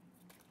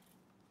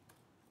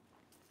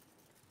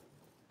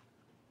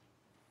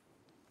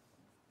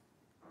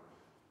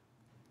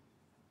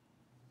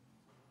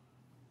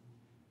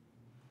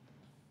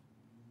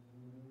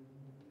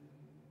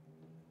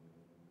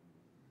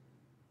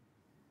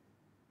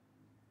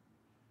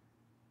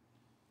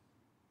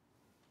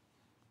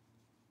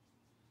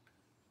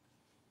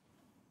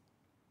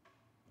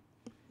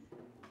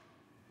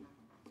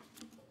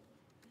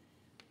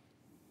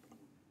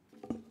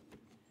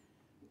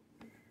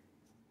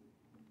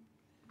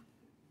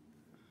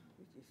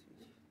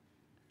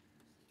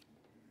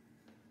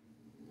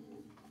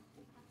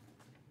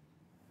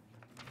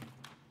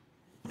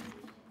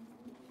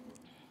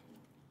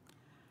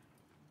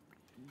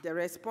 The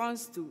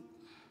response to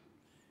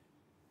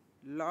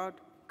Lord,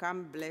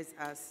 come bless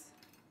us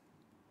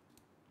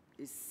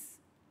is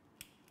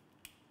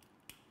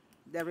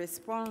the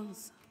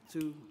response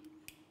to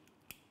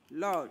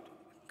Lord,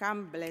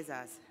 come bless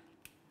us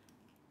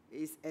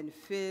is and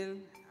fill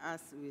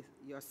us with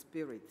your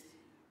Spirit.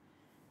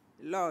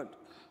 Lord,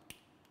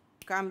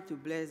 come to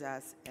bless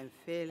us and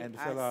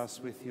fill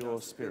us with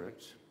your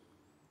Spirit.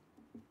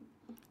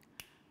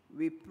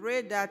 We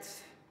pray that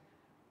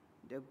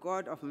the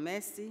God of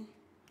mercy,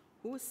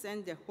 who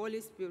sent the Holy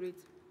Spirit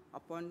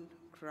upon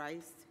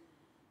Christ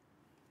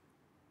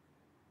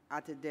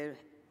at the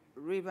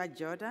river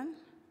Jordan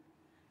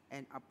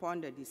and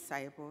upon the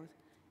disciples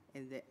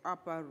in the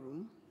upper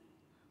room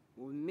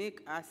will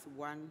make us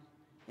one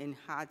in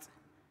heart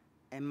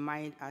and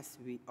mind as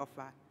we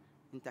offer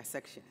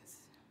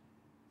intersections.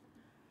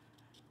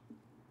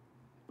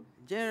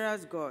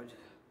 Generous God,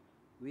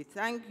 we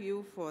thank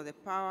you for the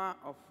power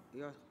of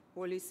your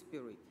Holy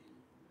Spirit.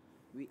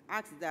 We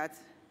ask that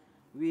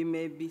we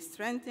may be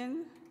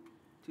strengthened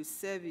to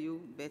serve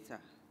you better.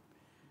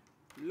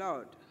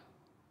 Lord,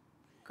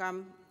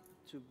 come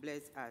to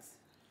bless us.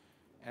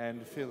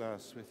 And fill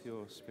us with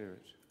your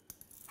Spirit.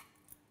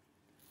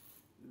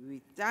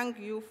 We thank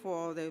you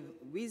for the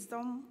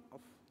wisdom of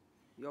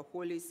your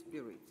Holy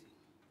Spirit.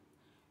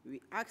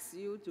 We ask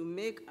you to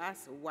make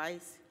us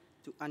wise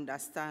to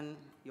understand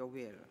your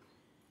will.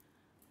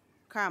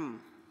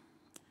 Come,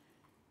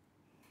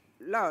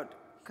 Lord,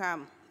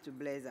 come to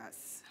bless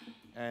us.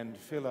 And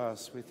fill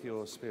us with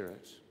your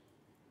Spirit.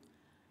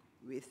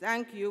 We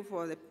thank you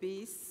for the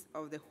peace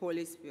of the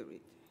Holy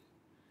Spirit.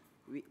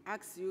 We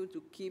ask you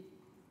to keep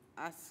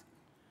us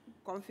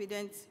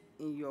confident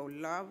in your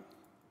love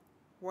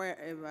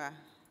wherever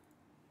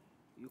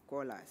you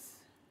call us.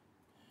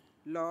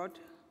 Lord,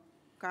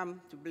 come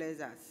to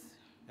bless us.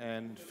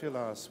 And fill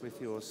us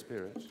with your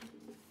Spirit.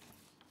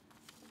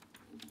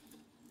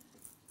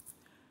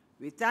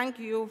 We thank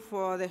you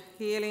for the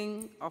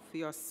healing of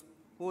your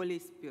Holy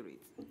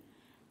Spirit.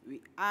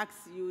 We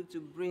ask you to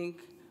bring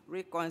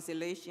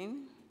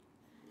reconciliation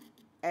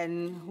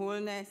and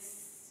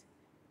wholeness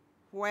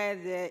where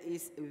there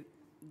is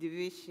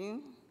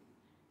division,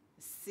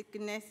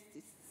 sickness,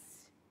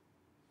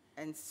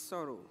 and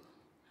sorrow,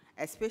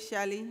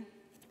 especially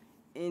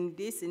in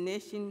this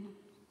nation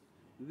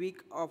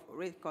week of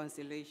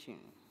reconciliation.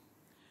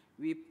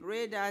 We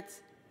pray that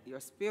your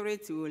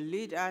Spirit will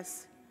lead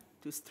us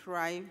to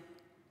strive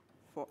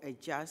for a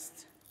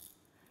just,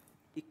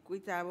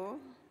 equitable,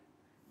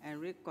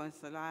 and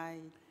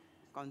reconciled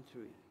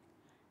country.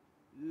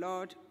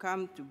 Lord,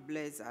 come to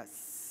bless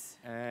us.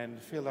 And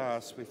fill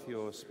us with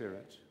your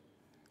Spirit.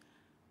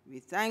 We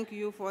thank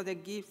you for the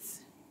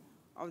gifts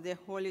of the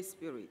Holy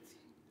Spirit.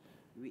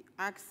 We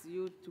ask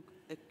you to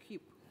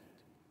equip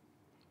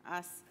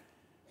us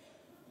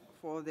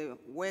for the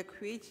work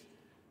which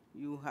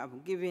you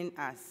have given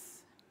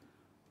us.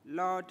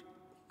 Lord,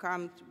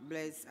 come to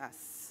bless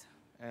us.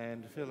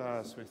 And fill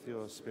us with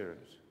your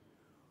Spirit.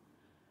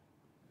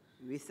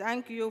 We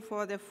thank you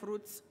for the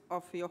fruits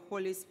of your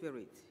Holy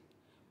Spirit.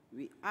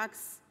 We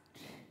ask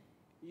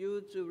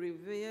you to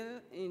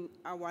reveal in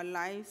our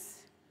lives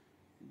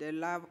the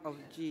love of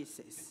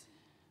Jesus.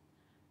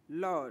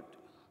 Lord,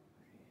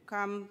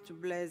 come to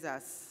bless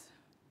us.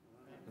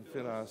 And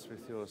fill us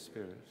with your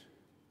Spirit.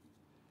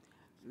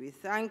 We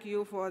thank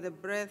you for the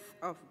breath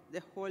of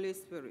the Holy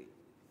Spirit,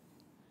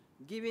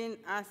 given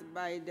us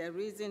by the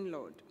risen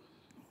Lord.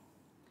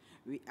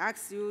 We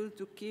ask you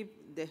to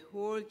keep the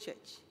whole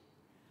church,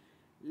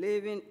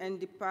 living and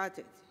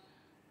departed,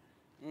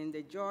 in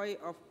the joy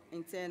of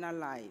eternal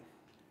life.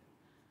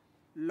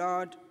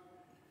 Lord,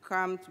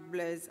 come to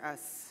bless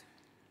us.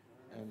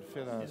 And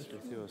fill us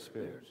with your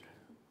Spirit.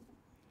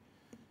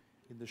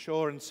 In the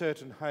sure and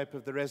certain hope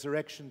of the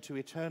resurrection to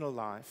eternal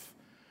life,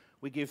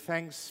 we give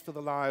thanks for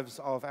the lives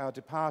of our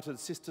departed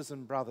sisters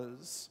and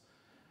brothers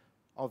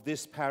of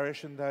this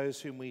parish and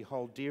those whom we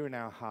hold dear in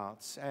our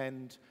hearts,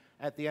 and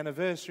at the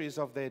anniversaries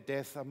of their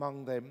death,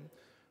 among them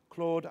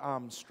Claude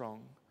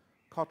Armstrong,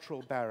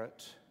 Cottrell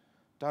Barrett,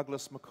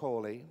 Douglas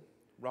Macaulay,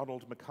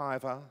 Ronald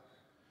McIver,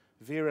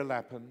 Vera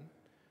Lappin,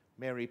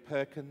 Mary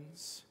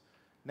Perkins,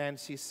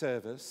 Nancy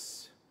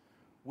Service,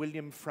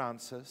 William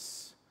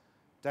Francis,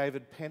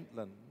 David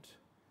Pentland,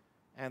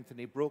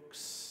 Anthony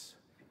Brooks,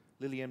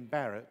 Lillian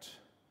Barrett,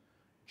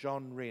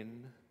 John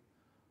Rynn,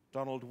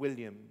 Donald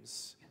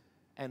Williams,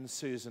 and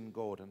Susan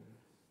Gordon.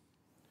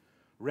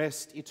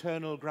 Rest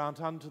eternal grant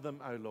unto them,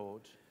 O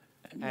Lord,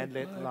 and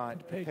let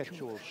light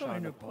perpetual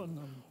shine upon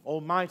them.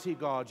 Almighty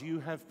God, you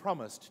have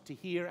promised to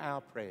hear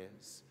our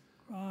prayers.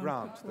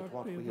 Grant that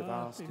what we have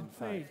asked in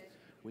faith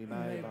we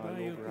may by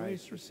your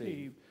grace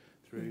receive,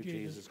 through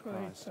Jesus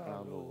Christ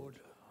our Lord.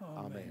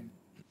 Amen.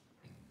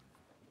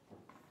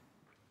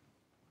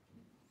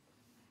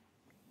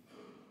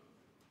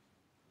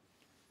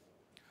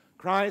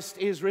 Christ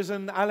is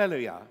risen,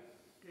 alleluia.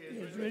 He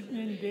is risen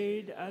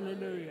indeed,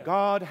 alleluia.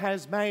 God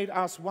has made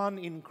us one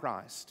in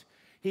Christ.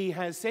 He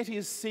has set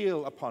his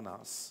seal upon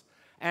us,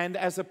 and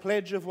as a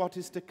pledge of what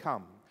is to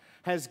come,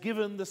 has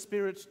given the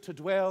Spirit to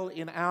dwell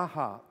in our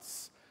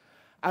hearts.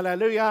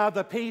 Alleluia,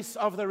 the peace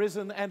of the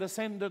risen and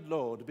ascended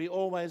Lord be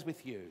always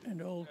with you.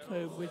 And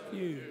also with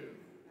you.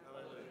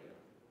 Alleluia.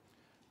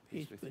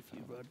 Peace with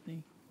you,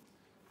 Rodney.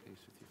 Peace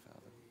with you,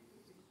 Father.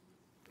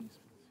 Peace with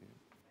you.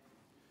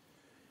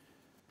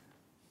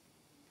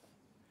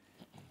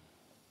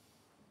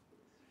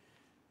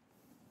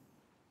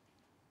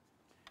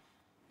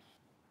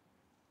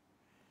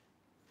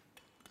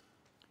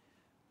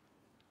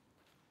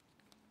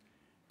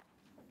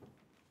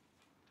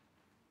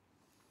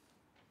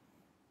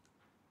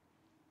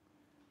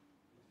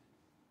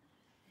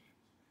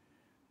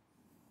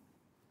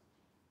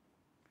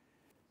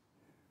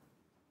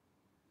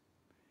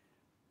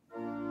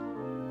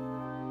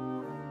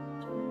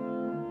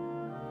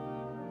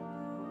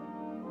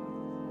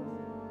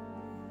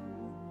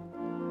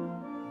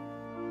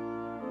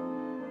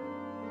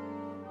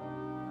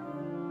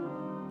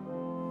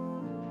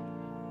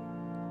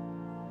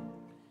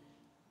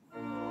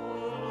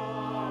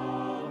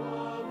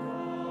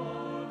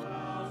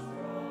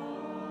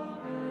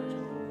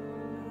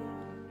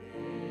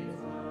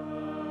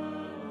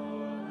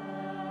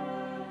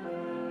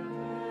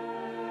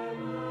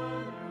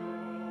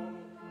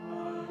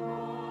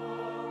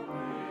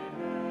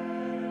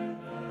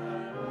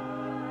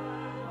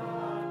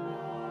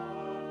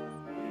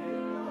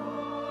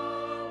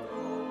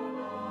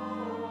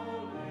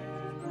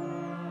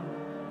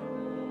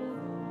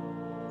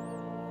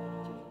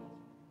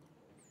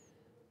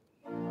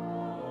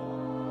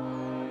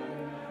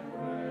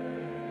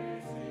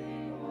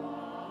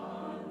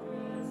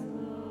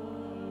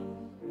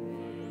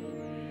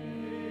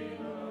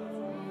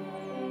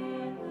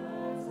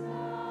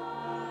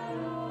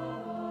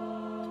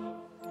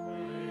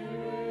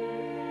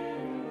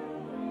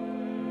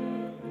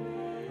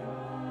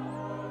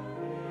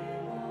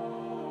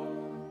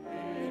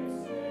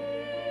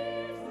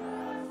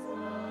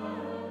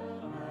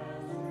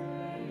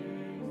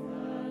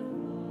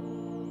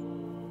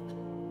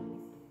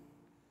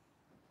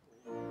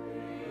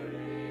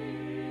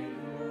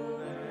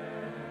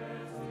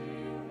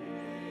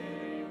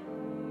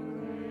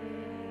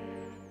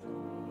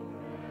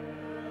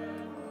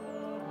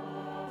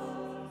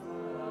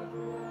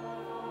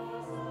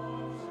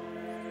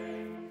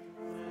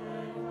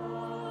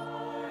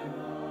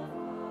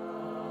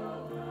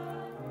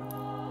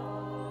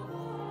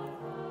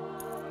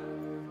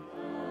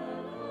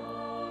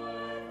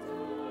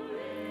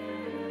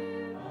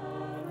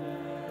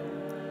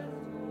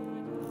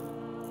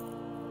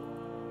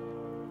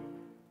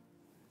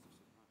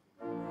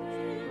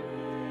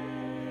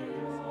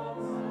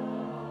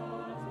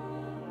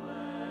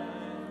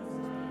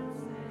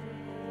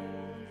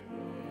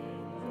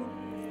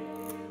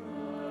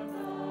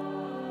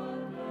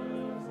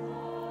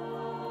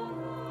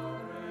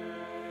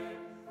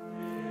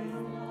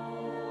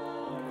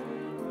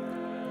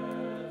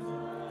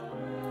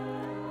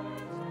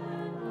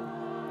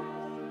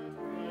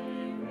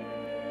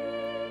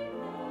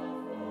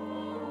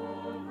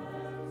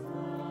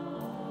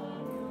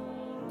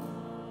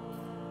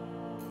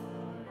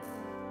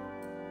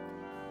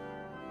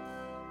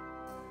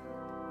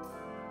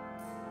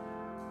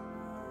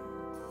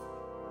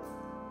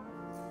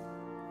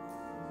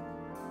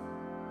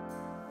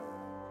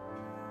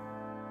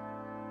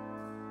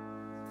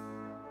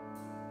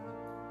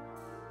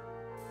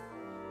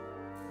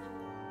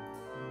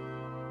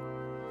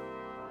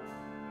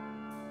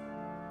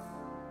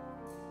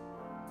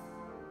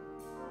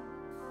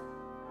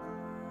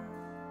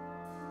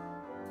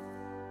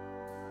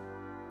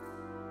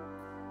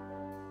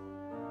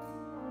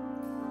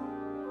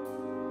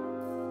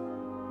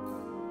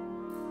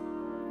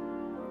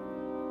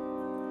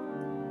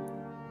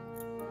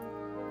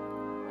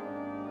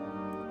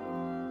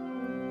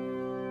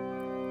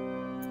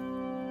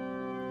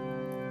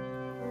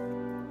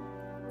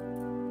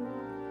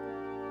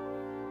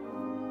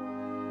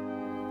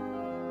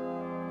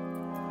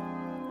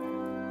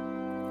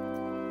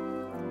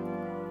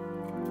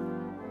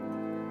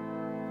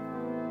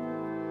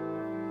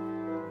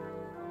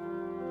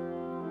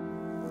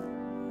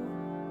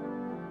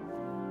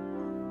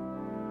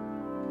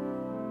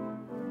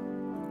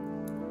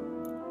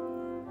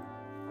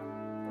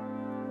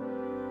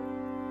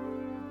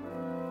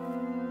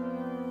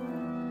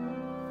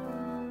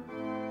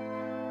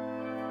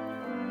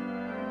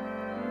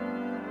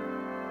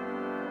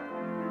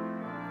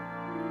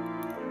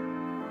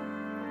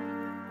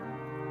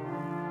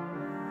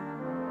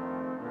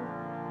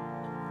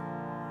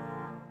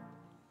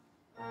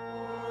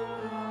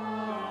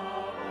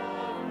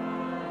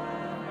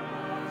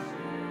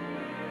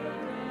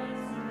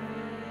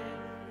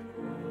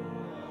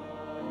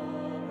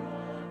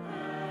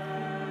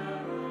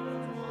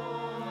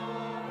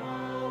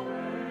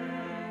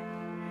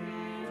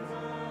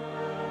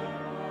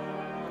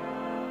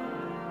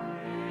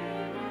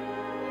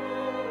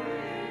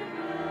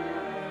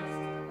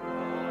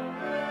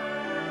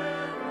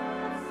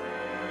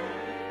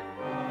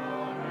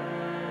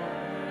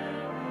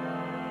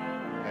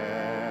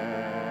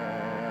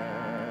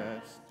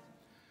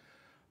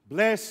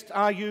 Blessed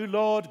are you,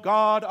 Lord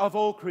God of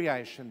all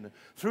creation.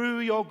 Through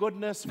your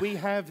goodness we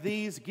have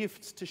these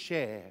gifts to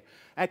share.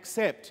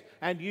 Accept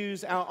and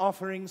use our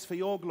offerings for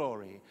your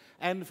glory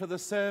and for the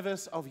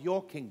service of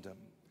your kingdom.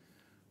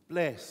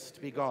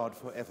 Blessed be God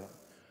forever.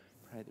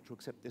 Pray that you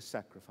accept this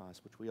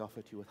sacrifice which we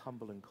offer to you with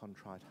humble and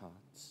contrite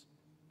hearts.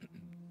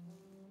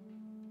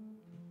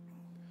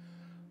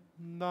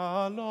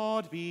 The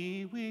Lord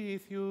be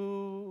with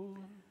you.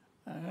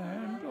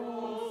 And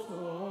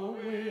also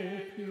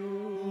with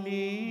you.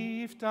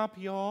 Lift up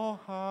your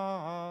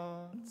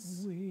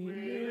hearts. We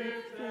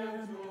lift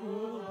them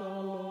to the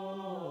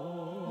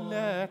Lord.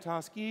 Let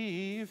us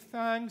give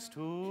thanks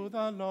to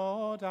the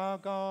Lord our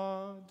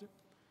God.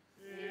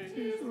 It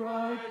is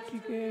right to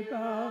give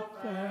our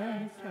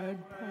thanks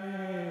and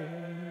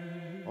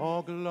praise.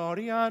 All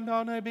glory and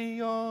honor be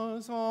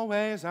yours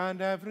always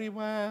and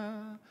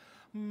everywhere,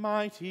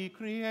 mighty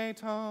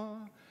Creator,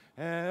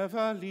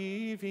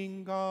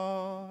 ever-living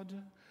God.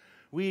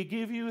 We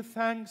give you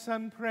thanks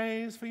and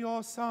praise for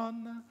your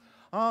Son,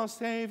 our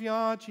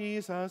Saviour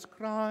Jesus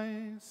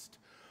Christ,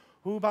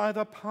 who by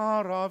the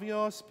power of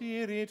your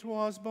Spirit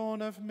was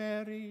born of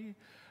Mary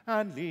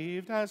and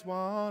lived as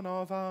one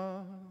of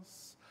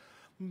us.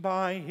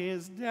 By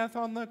his death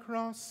on the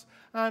cross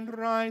and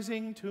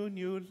rising to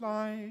new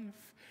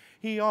life,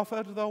 he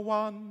offered the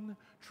one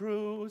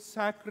true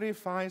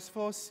sacrifice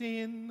for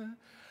sin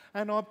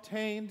and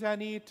obtained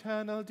an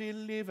eternal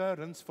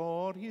deliverance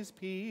for his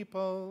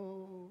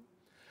people.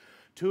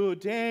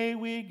 Today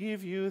we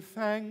give you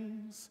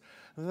thanks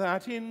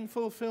that in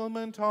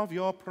fulfillment of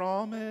your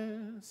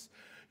promise,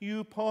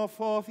 you pour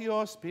forth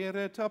your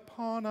Spirit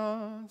upon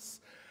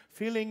us,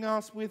 filling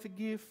us with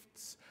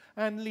gifts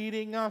and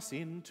leading us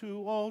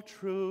into all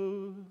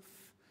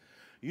truth.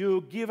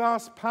 You give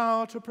us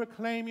power to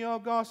proclaim your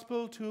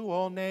gospel to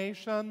all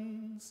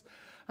nations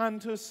and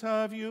to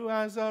serve you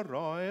as a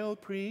royal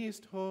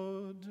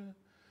priesthood.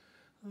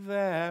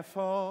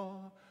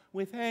 Therefore,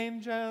 with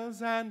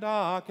angels and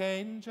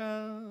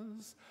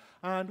archangels,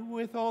 and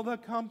with all the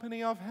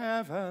company of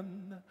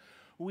heaven,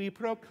 we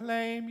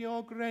proclaim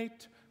your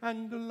great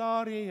and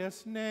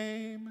glorious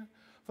name,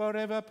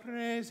 forever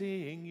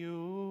praising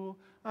you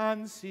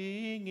and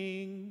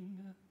singing.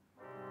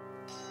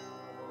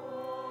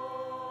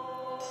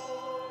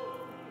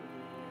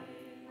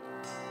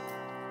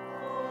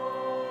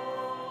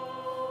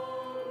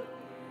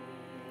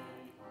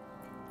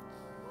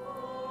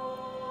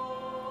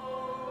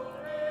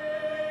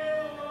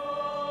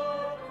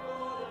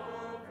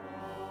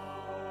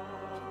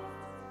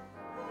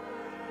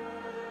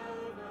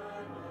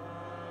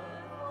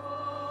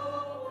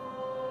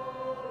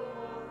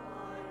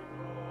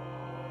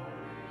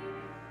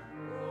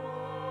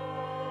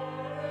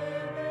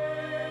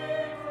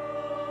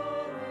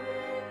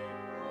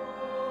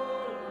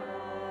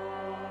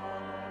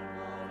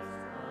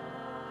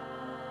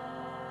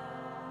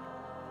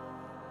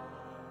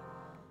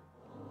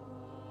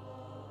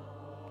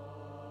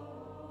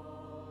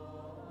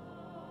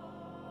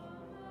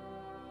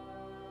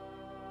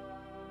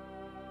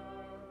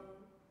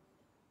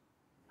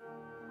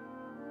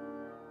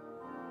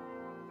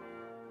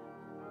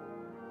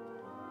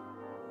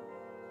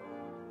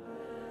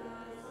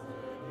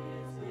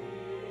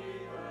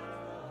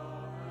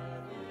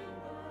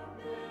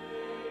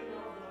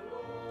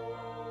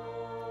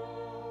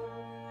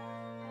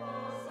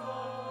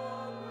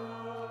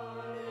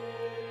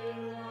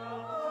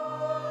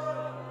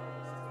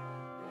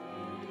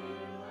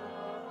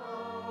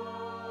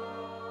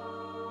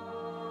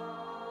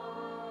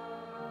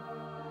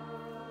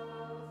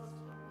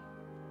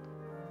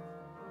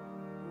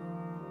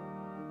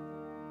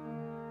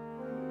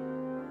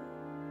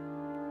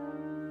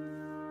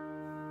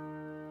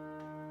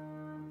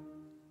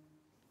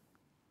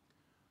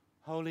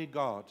 Holy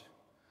God,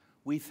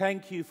 we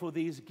thank you for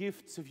these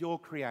gifts of your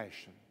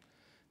creation,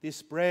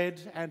 this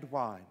bread and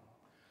wine,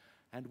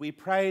 and we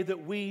pray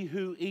that we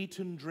who eat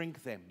and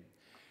drink them,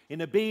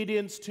 in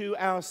obedience to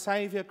our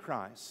Saviour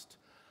Christ,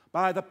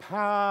 by the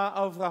power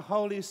of the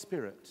Holy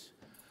Spirit,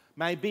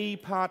 may be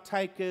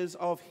partakers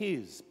of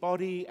his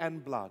body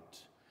and blood,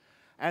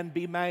 and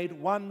be made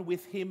one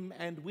with him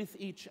and with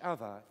each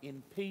other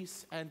in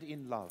peace and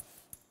in love.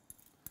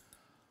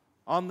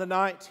 On the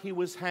night he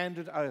was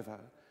handed over,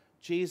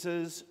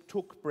 Jesus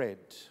took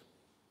bread,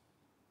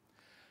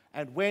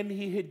 and when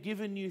he had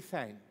given you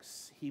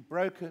thanks, he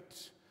broke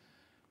it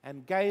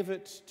and gave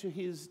it to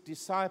his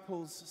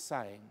disciples,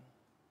 saying,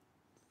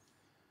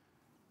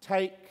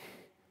 "Take,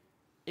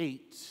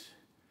 eat.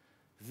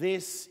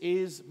 This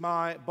is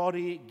my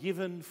body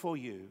given for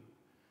you.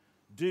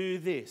 Do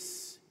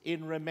this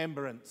in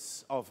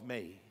remembrance of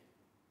me."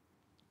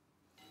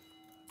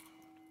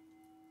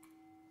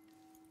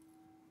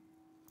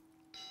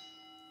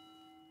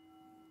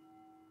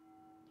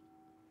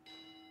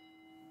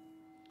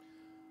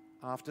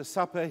 After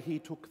supper, he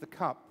took the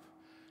cup,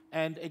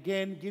 and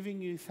again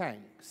giving you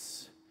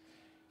thanks,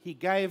 he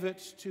gave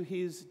it to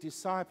his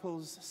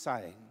disciples,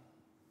 saying,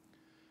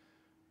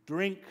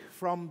 "Drink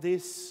from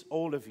this,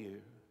 all of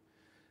you.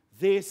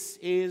 This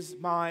is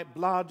my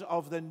blood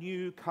of the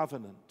new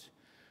covenant,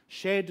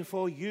 shed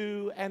for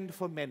you and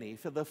for many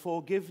for the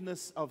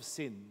forgiveness of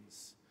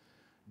sins.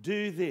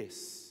 Do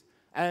this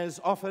as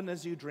often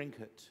as you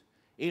drink it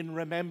in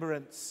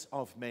remembrance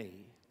of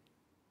me.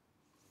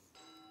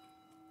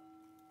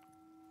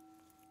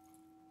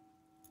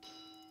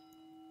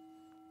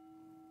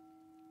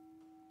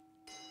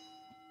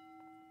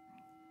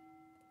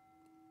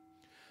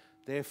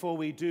 Therefore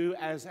we do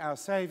as our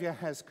Saviour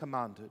has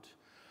commanded,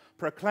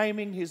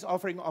 proclaiming his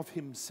offering of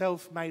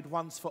himself made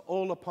once for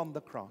all upon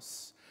the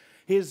cross,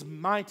 his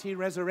mighty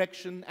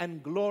resurrection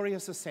and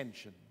glorious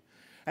ascension,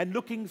 and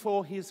looking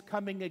for his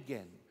coming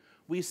again,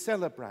 we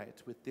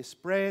celebrate with this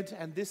bread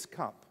and this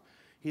cup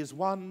his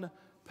one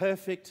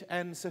perfect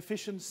and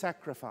sufficient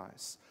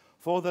sacrifice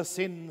for the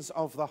sins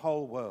of the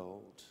whole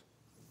world.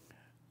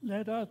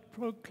 Let us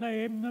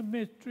proclaim the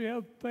mystery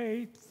of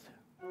faith.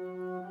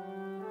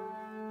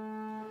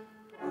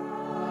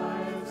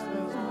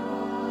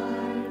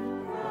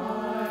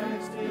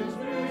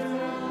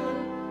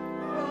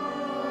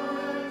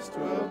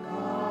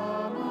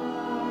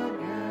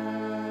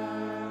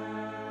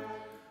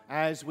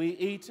 As we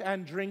eat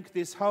and drink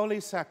this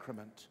holy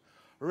sacrament,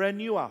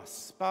 renew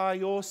us by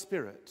your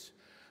Spirit,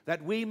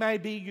 that we may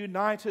be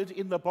united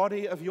in the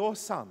body of your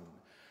Son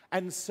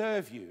and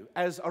serve you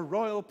as a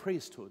royal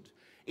priesthood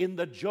in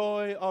the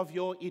joy of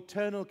your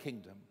eternal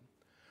kingdom.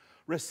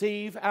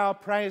 Receive our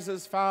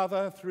praises,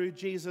 Father, through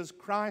Jesus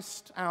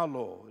Christ our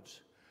Lord,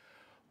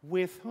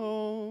 with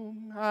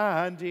whom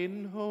and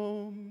in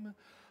whom,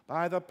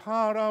 by the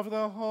power of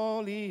the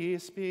Holy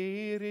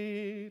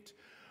Spirit,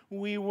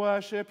 we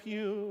worship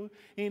you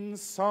in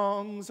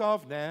songs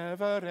of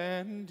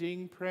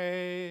never-ending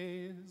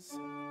praise.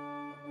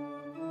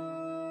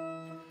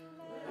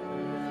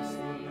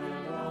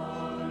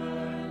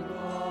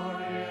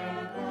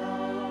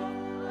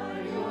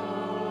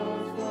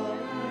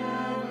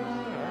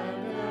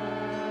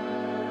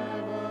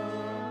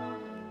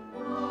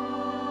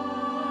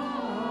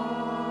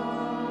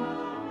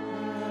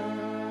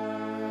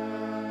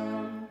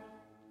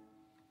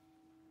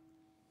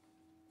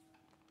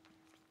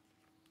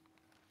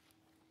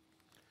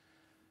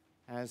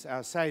 As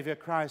our Saviour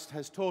Christ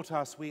has taught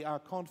us, we are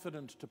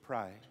confident to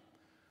pray.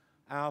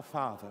 Our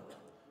Father,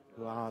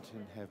 who art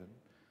in heaven,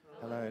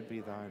 hallowed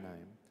be thy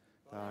name.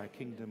 Thy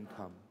kingdom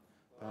come,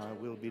 thy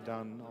will be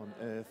done on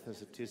earth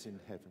as it is in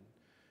heaven.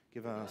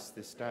 Give us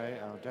this day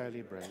our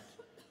daily bread,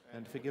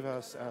 and forgive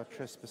us our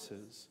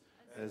trespasses,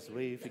 as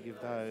we forgive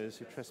those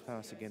who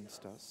trespass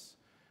against us.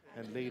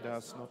 And lead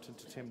us not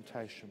into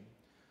temptation,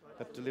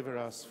 but deliver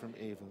us from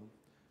evil.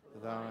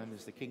 For thine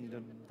is the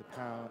kingdom, the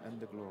power,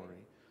 and the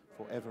glory,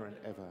 forever and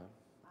ever.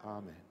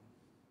 Amen.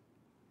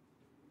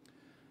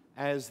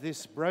 As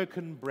this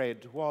broken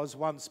bread was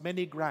once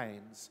many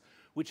grains,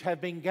 which have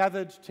been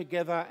gathered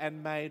together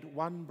and made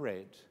one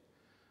bread,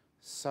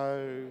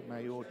 so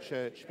may your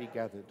church be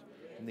gathered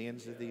from the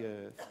ends of the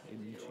earth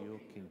into your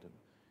kingdom.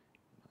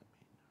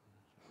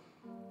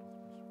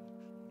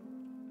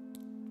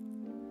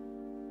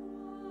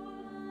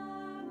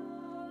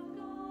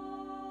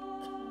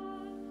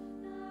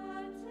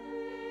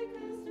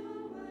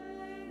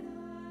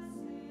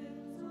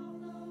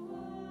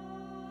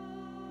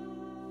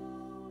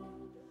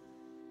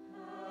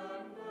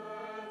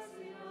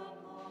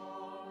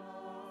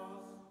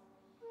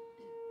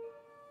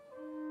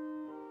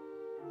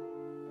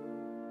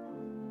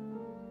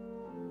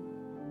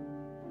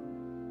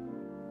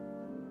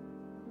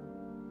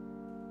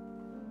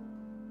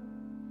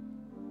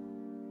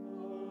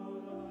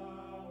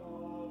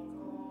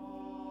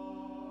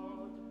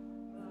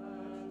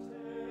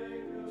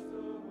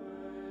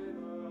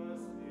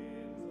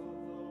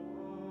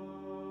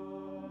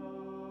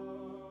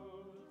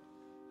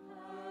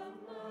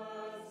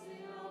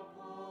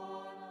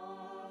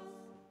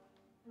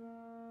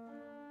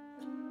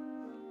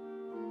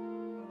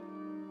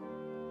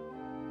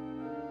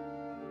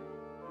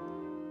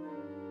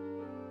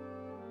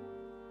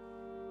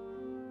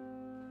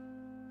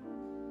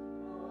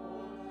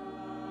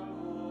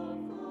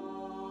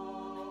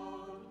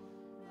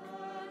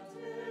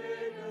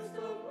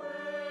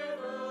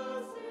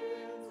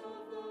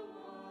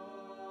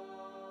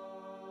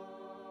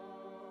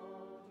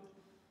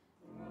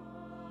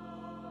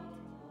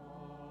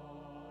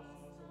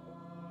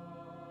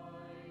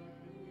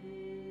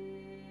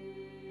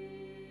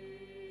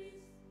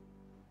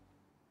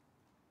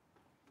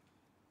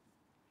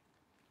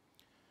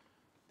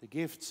 The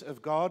gifts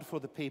of God for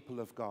the people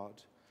of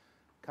God.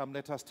 Come,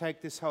 let us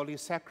take this holy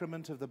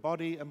sacrament of the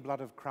body and blood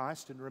of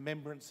Christ in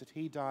remembrance that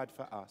he died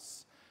for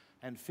us,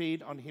 and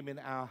feed on him in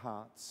our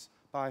hearts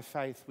by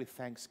faith with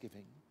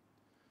thanksgiving.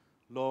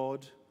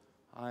 Lord,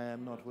 I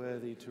am not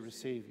worthy to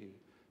receive you,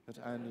 but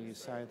only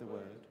say the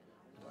word,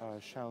 and I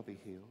shall be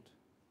healed.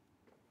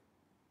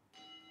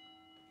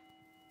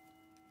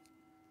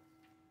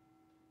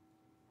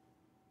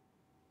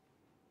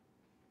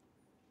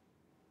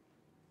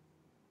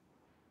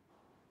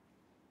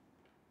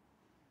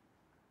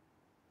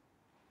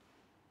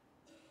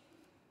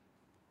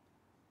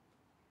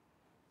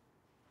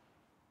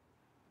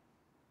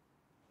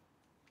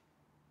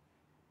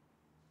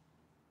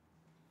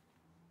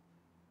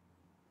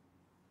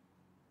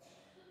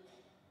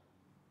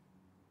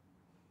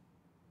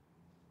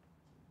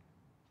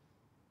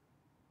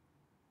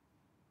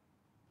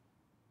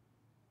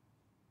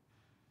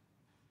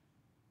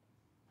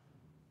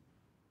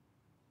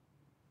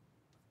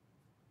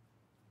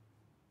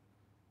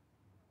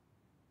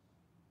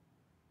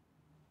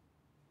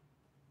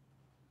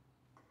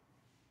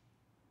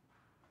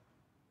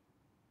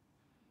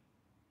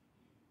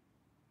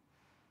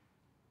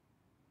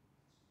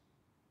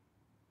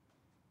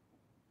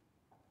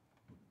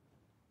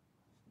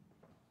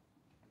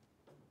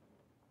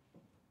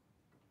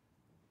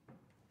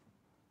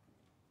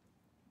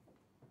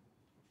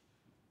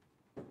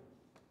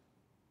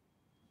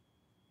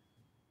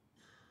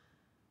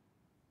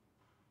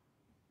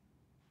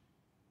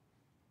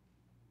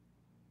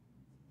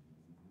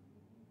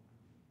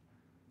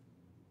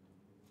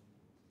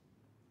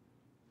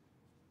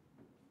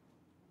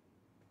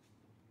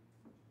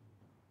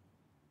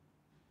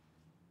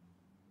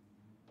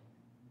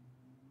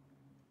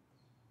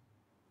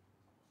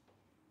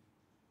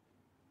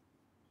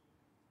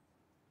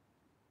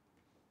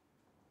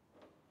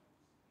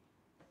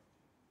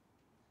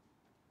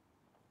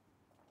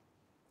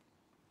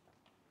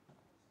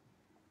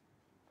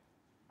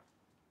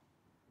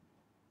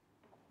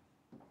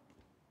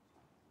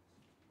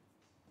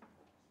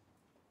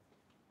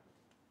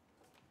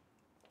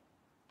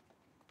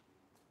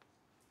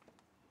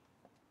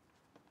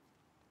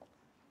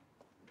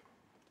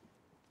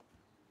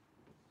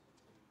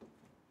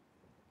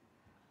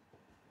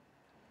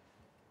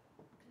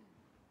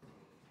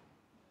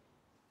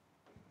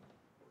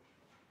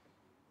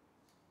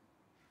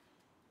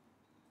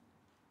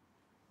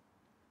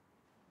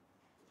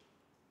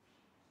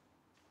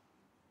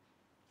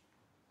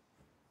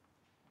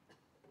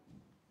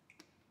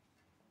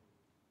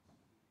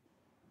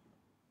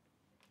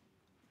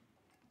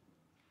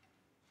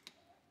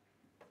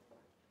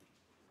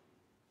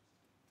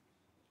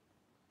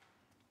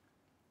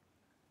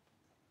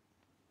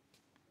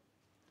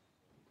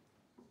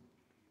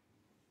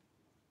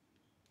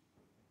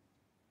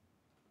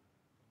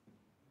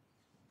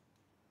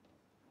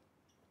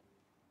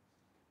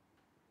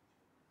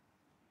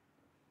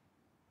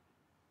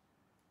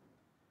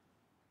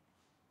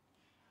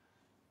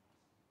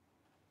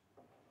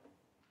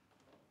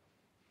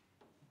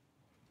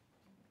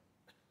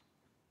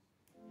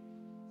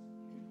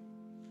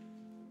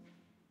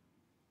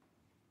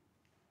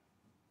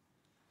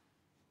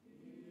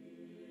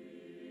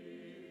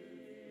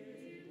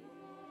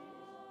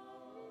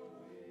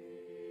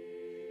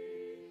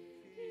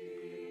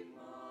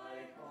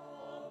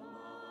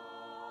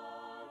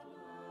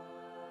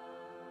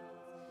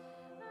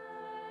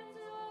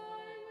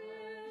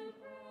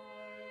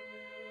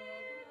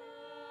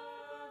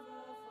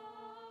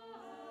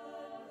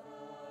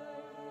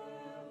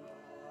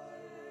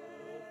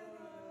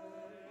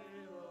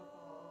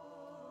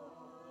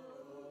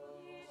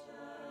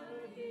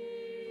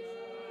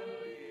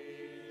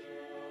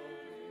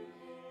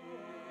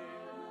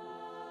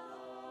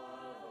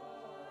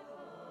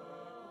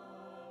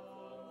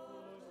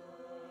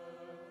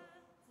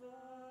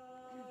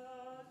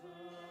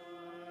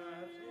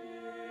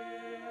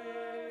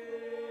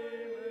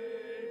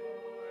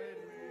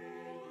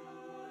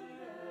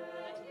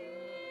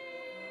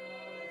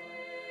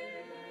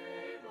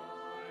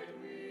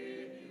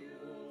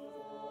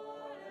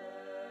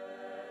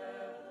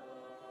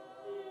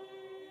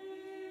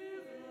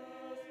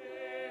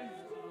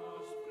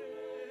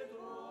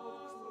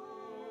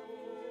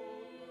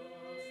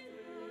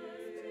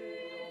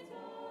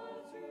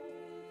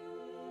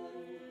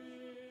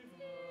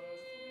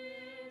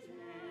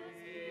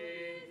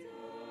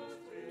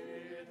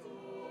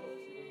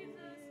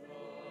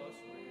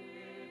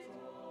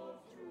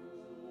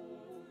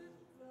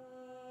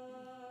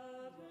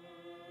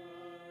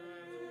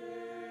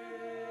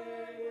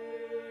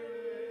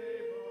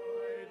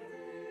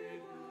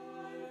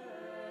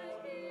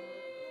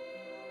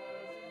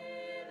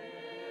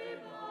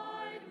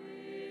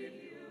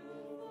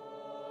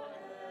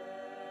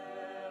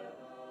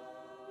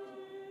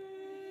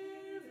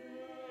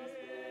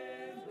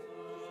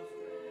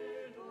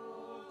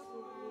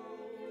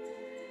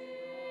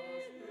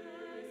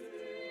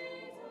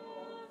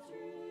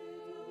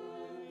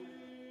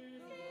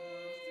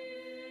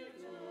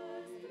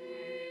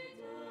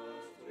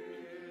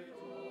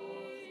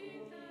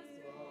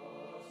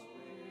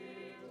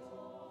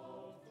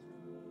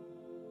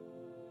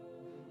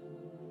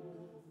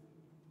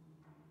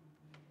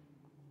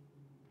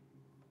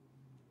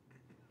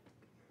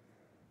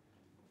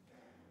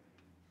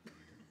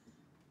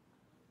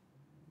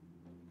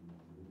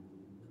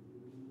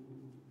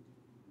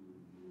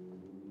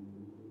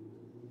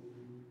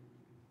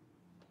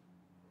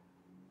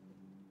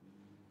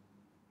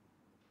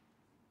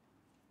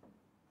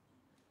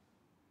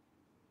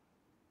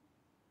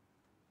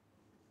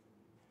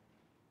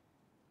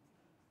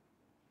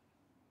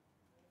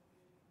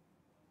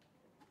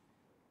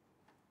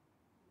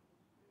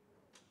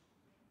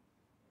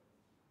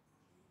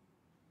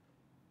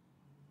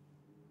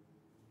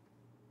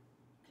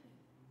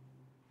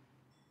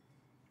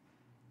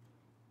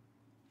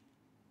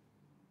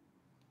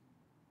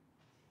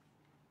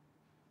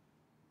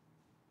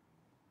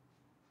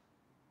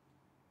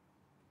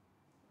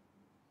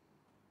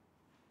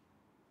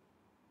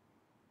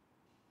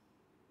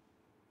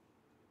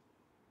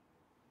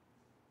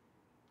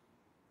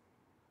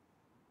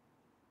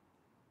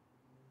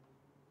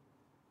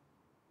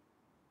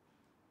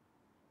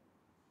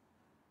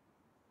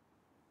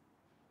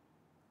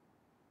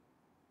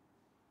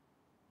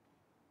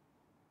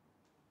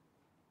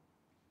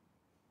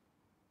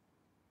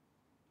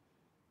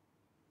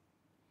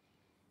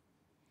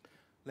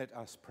 Let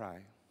us pray.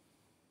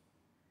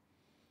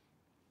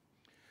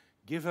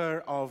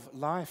 Giver of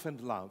life and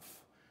love,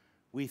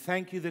 we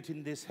thank you that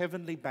in this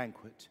heavenly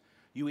banquet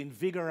you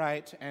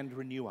invigorate and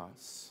renew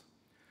us.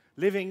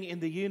 Living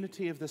in the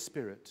unity of the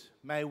Spirit,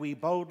 may we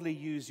boldly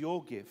use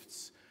your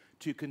gifts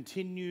to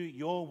continue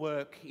your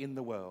work in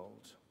the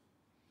world.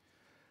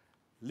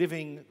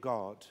 Living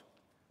God,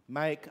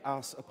 make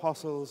us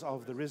apostles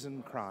of the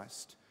risen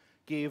Christ.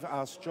 Give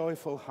us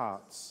joyful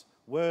hearts,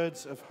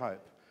 words of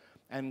hope,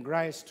 and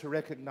grace to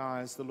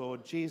recognize the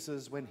Lord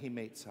Jesus when he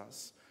meets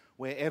us,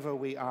 wherever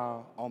we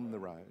are on the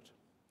road.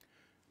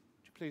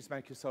 Would you please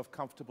make yourself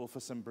comfortable for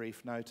some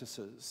brief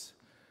notices?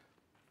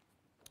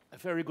 A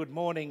very good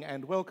morning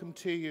and welcome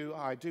to you.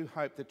 I do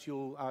hope that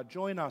you'll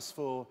join us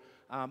for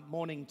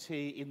morning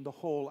tea in the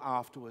hall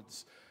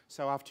afterwards.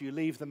 So after you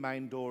leave the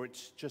main door,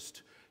 it's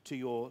just to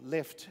your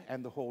left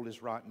and the hall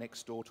is right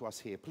next door to us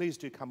here. Please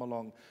do come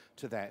along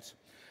to that.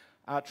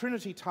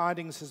 Trinity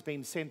Tidings has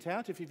been sent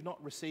out. If you've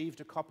not received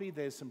a copy,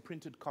 there's some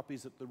printed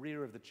copies at the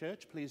rear of the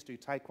church. Please do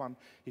take one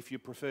if you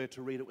prefer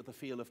to read it with a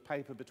feel of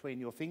paper between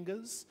your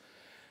fingers.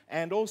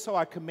 And also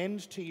I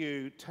commend to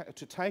you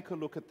to take a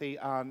look at the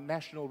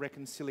National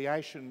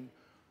Reconciliation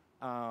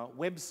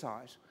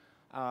website.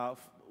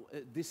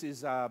 This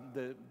is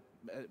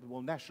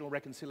National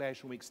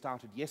Reconciliation Week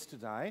started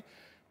yesterday,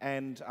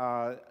 and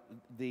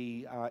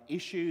the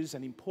issues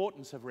and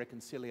importance of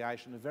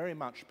reconciliation are very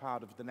much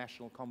part of the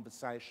national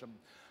conversation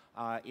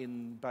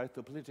in both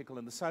the political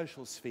and the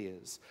social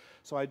spheres.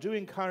 So I do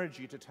encourage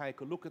you to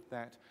take a look at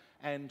that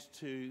and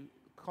to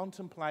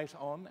contemplate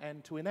on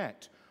and to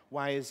enact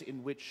ways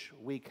in which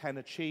we can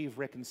achieve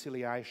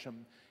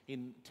reconciliation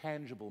in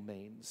tangible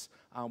means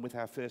with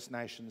our First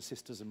Nations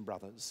sisters and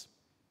brothers.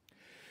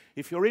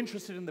 If you're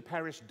interested in the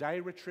Parish Day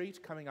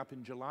Retreat coming up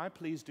in July,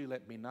 please do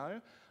let me know.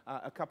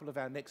 A couple of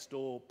our next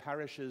door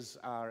parishes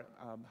are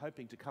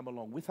hoping to come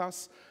along with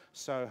us,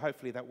 so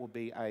hopefully that will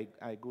be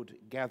a good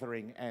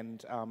gathering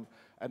and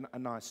a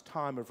nice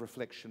time of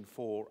reflection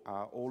for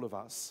all of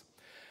us.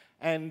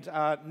 And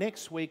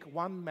next week,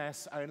 one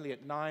Mass only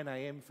at 9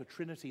 a.m. for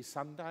Trinity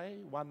Sunday,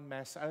 one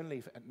Mass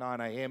only at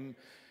 9 a.m.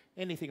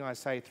 Anything I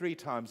say 3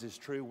 times is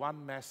true,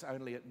 one Mass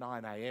only at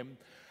 9 a.m.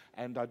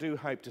 And I do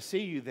hope to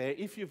see you there.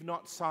 If you've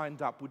not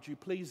signed up, would you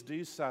please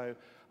do so,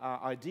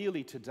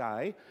 ideally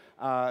today,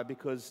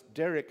 because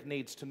Derek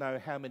needs to know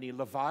how many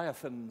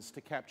leviathans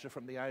to capture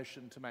from the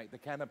ocean to make the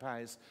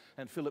canapes,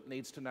 and Philip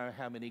needs to know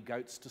how many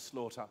goats to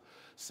slaughter.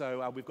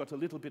 So we've got a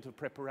little bit of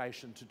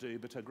preparation to do,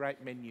 but a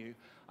great menu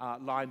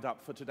lined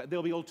up for today.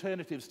 There'll be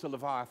alternatives to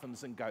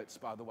leviathans and goats,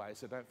 by the way,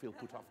 so don't feel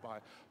put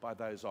off by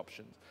those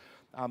options.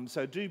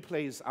 So do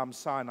please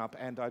sign up,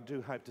 and I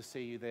do hope to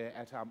see you there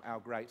at our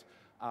great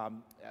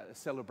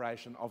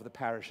celebration of the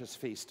parish's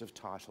Feast of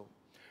Title.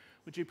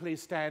 Would you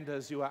please stand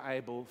as you are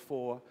able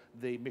for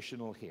the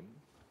missional hymn?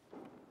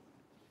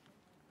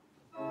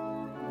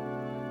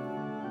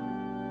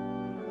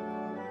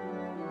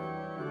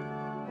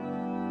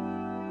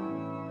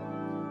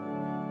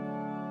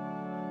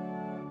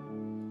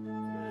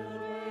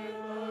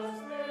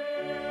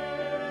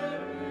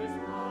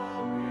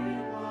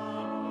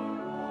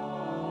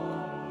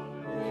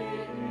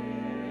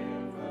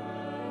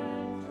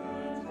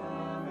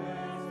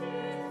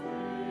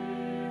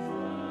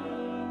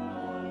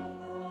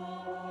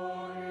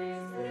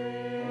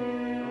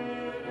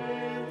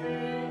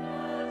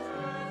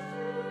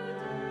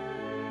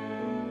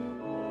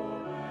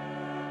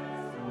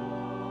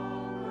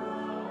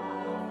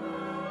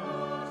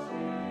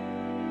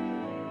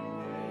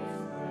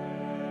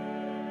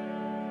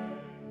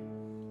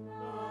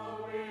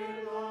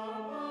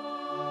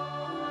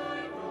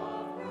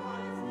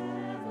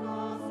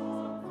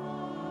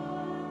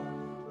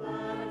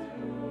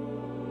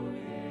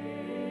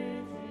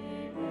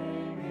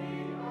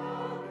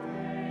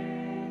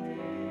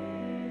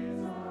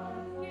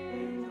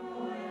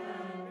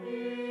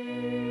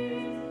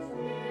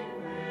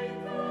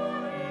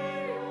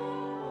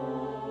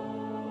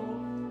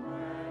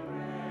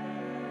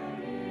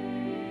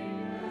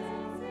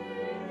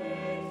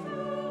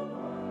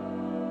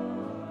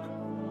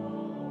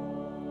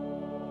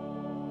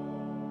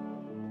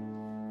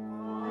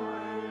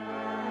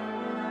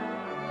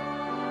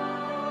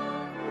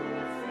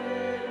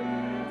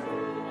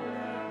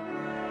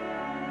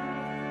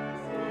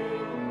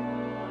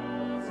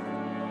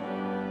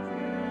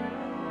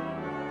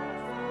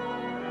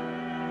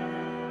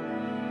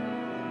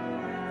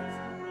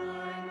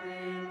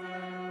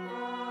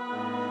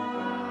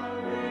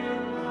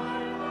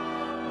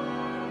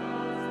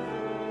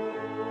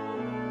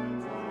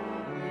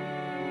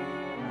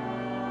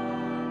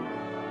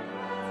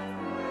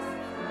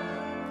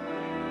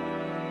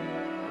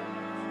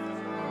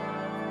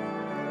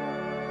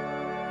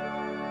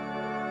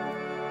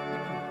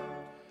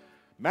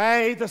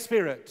 May the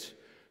Spirit,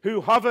 who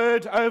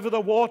hovered over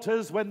the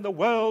waters when the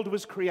world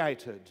was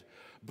created,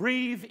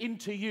 breathe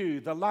into you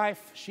the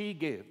life she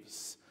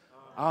gives.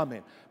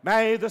 Amen.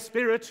 May the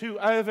Spirit who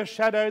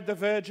overshadowed the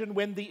Virgin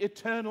when the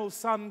eternal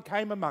Son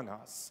came among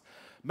us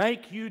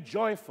make you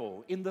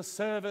joyful in the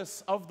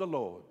service of the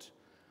Lord.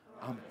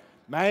 Amen.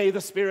 May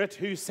the Spirit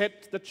who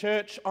set the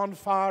church on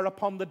fire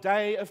upon the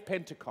day of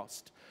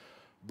Pentecost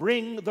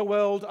bring the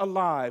world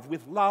alive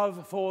with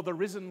love for the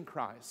risen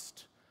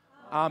Christ.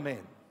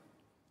 Amen.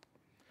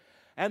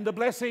 And the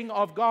blessing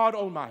of God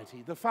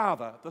Almighty, the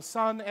Father, the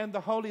Son, and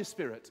the Holy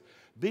Spirit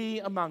be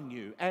among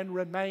you and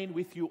remain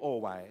with you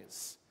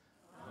always.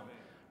 Amen.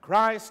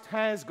 Christ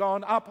has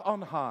gone up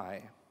on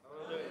high.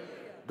 Hallelujah.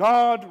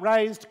 God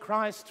raised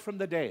Christ from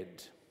the dead.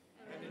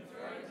 And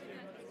enthroned him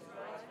at his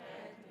right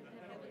hand in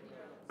heavenly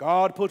realms.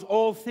 God put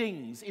all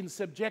things in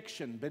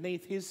subjection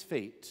beneath his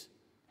feet.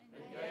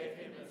 And gave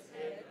him as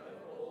head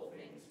over all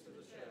things to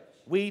the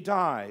church. We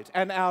died,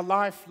 and our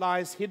life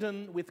lies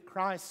hidden with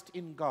Christ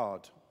in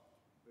God.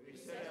 We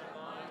set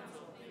our minds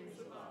on things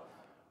above.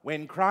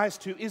 When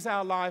Christ, who is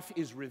our life,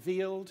 is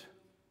revealed,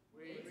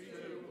 we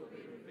too will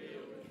be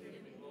revealed with him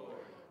in glory.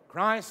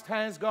 Christ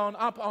has gone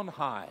up on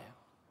high.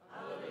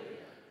 Alleluia.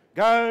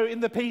 Go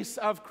in the peace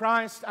of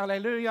Christ.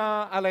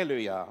 Alleluia,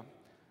 alleluia.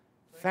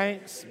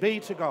 Thanks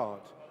be to God.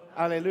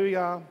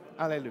 Alleluia,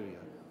 alleluia.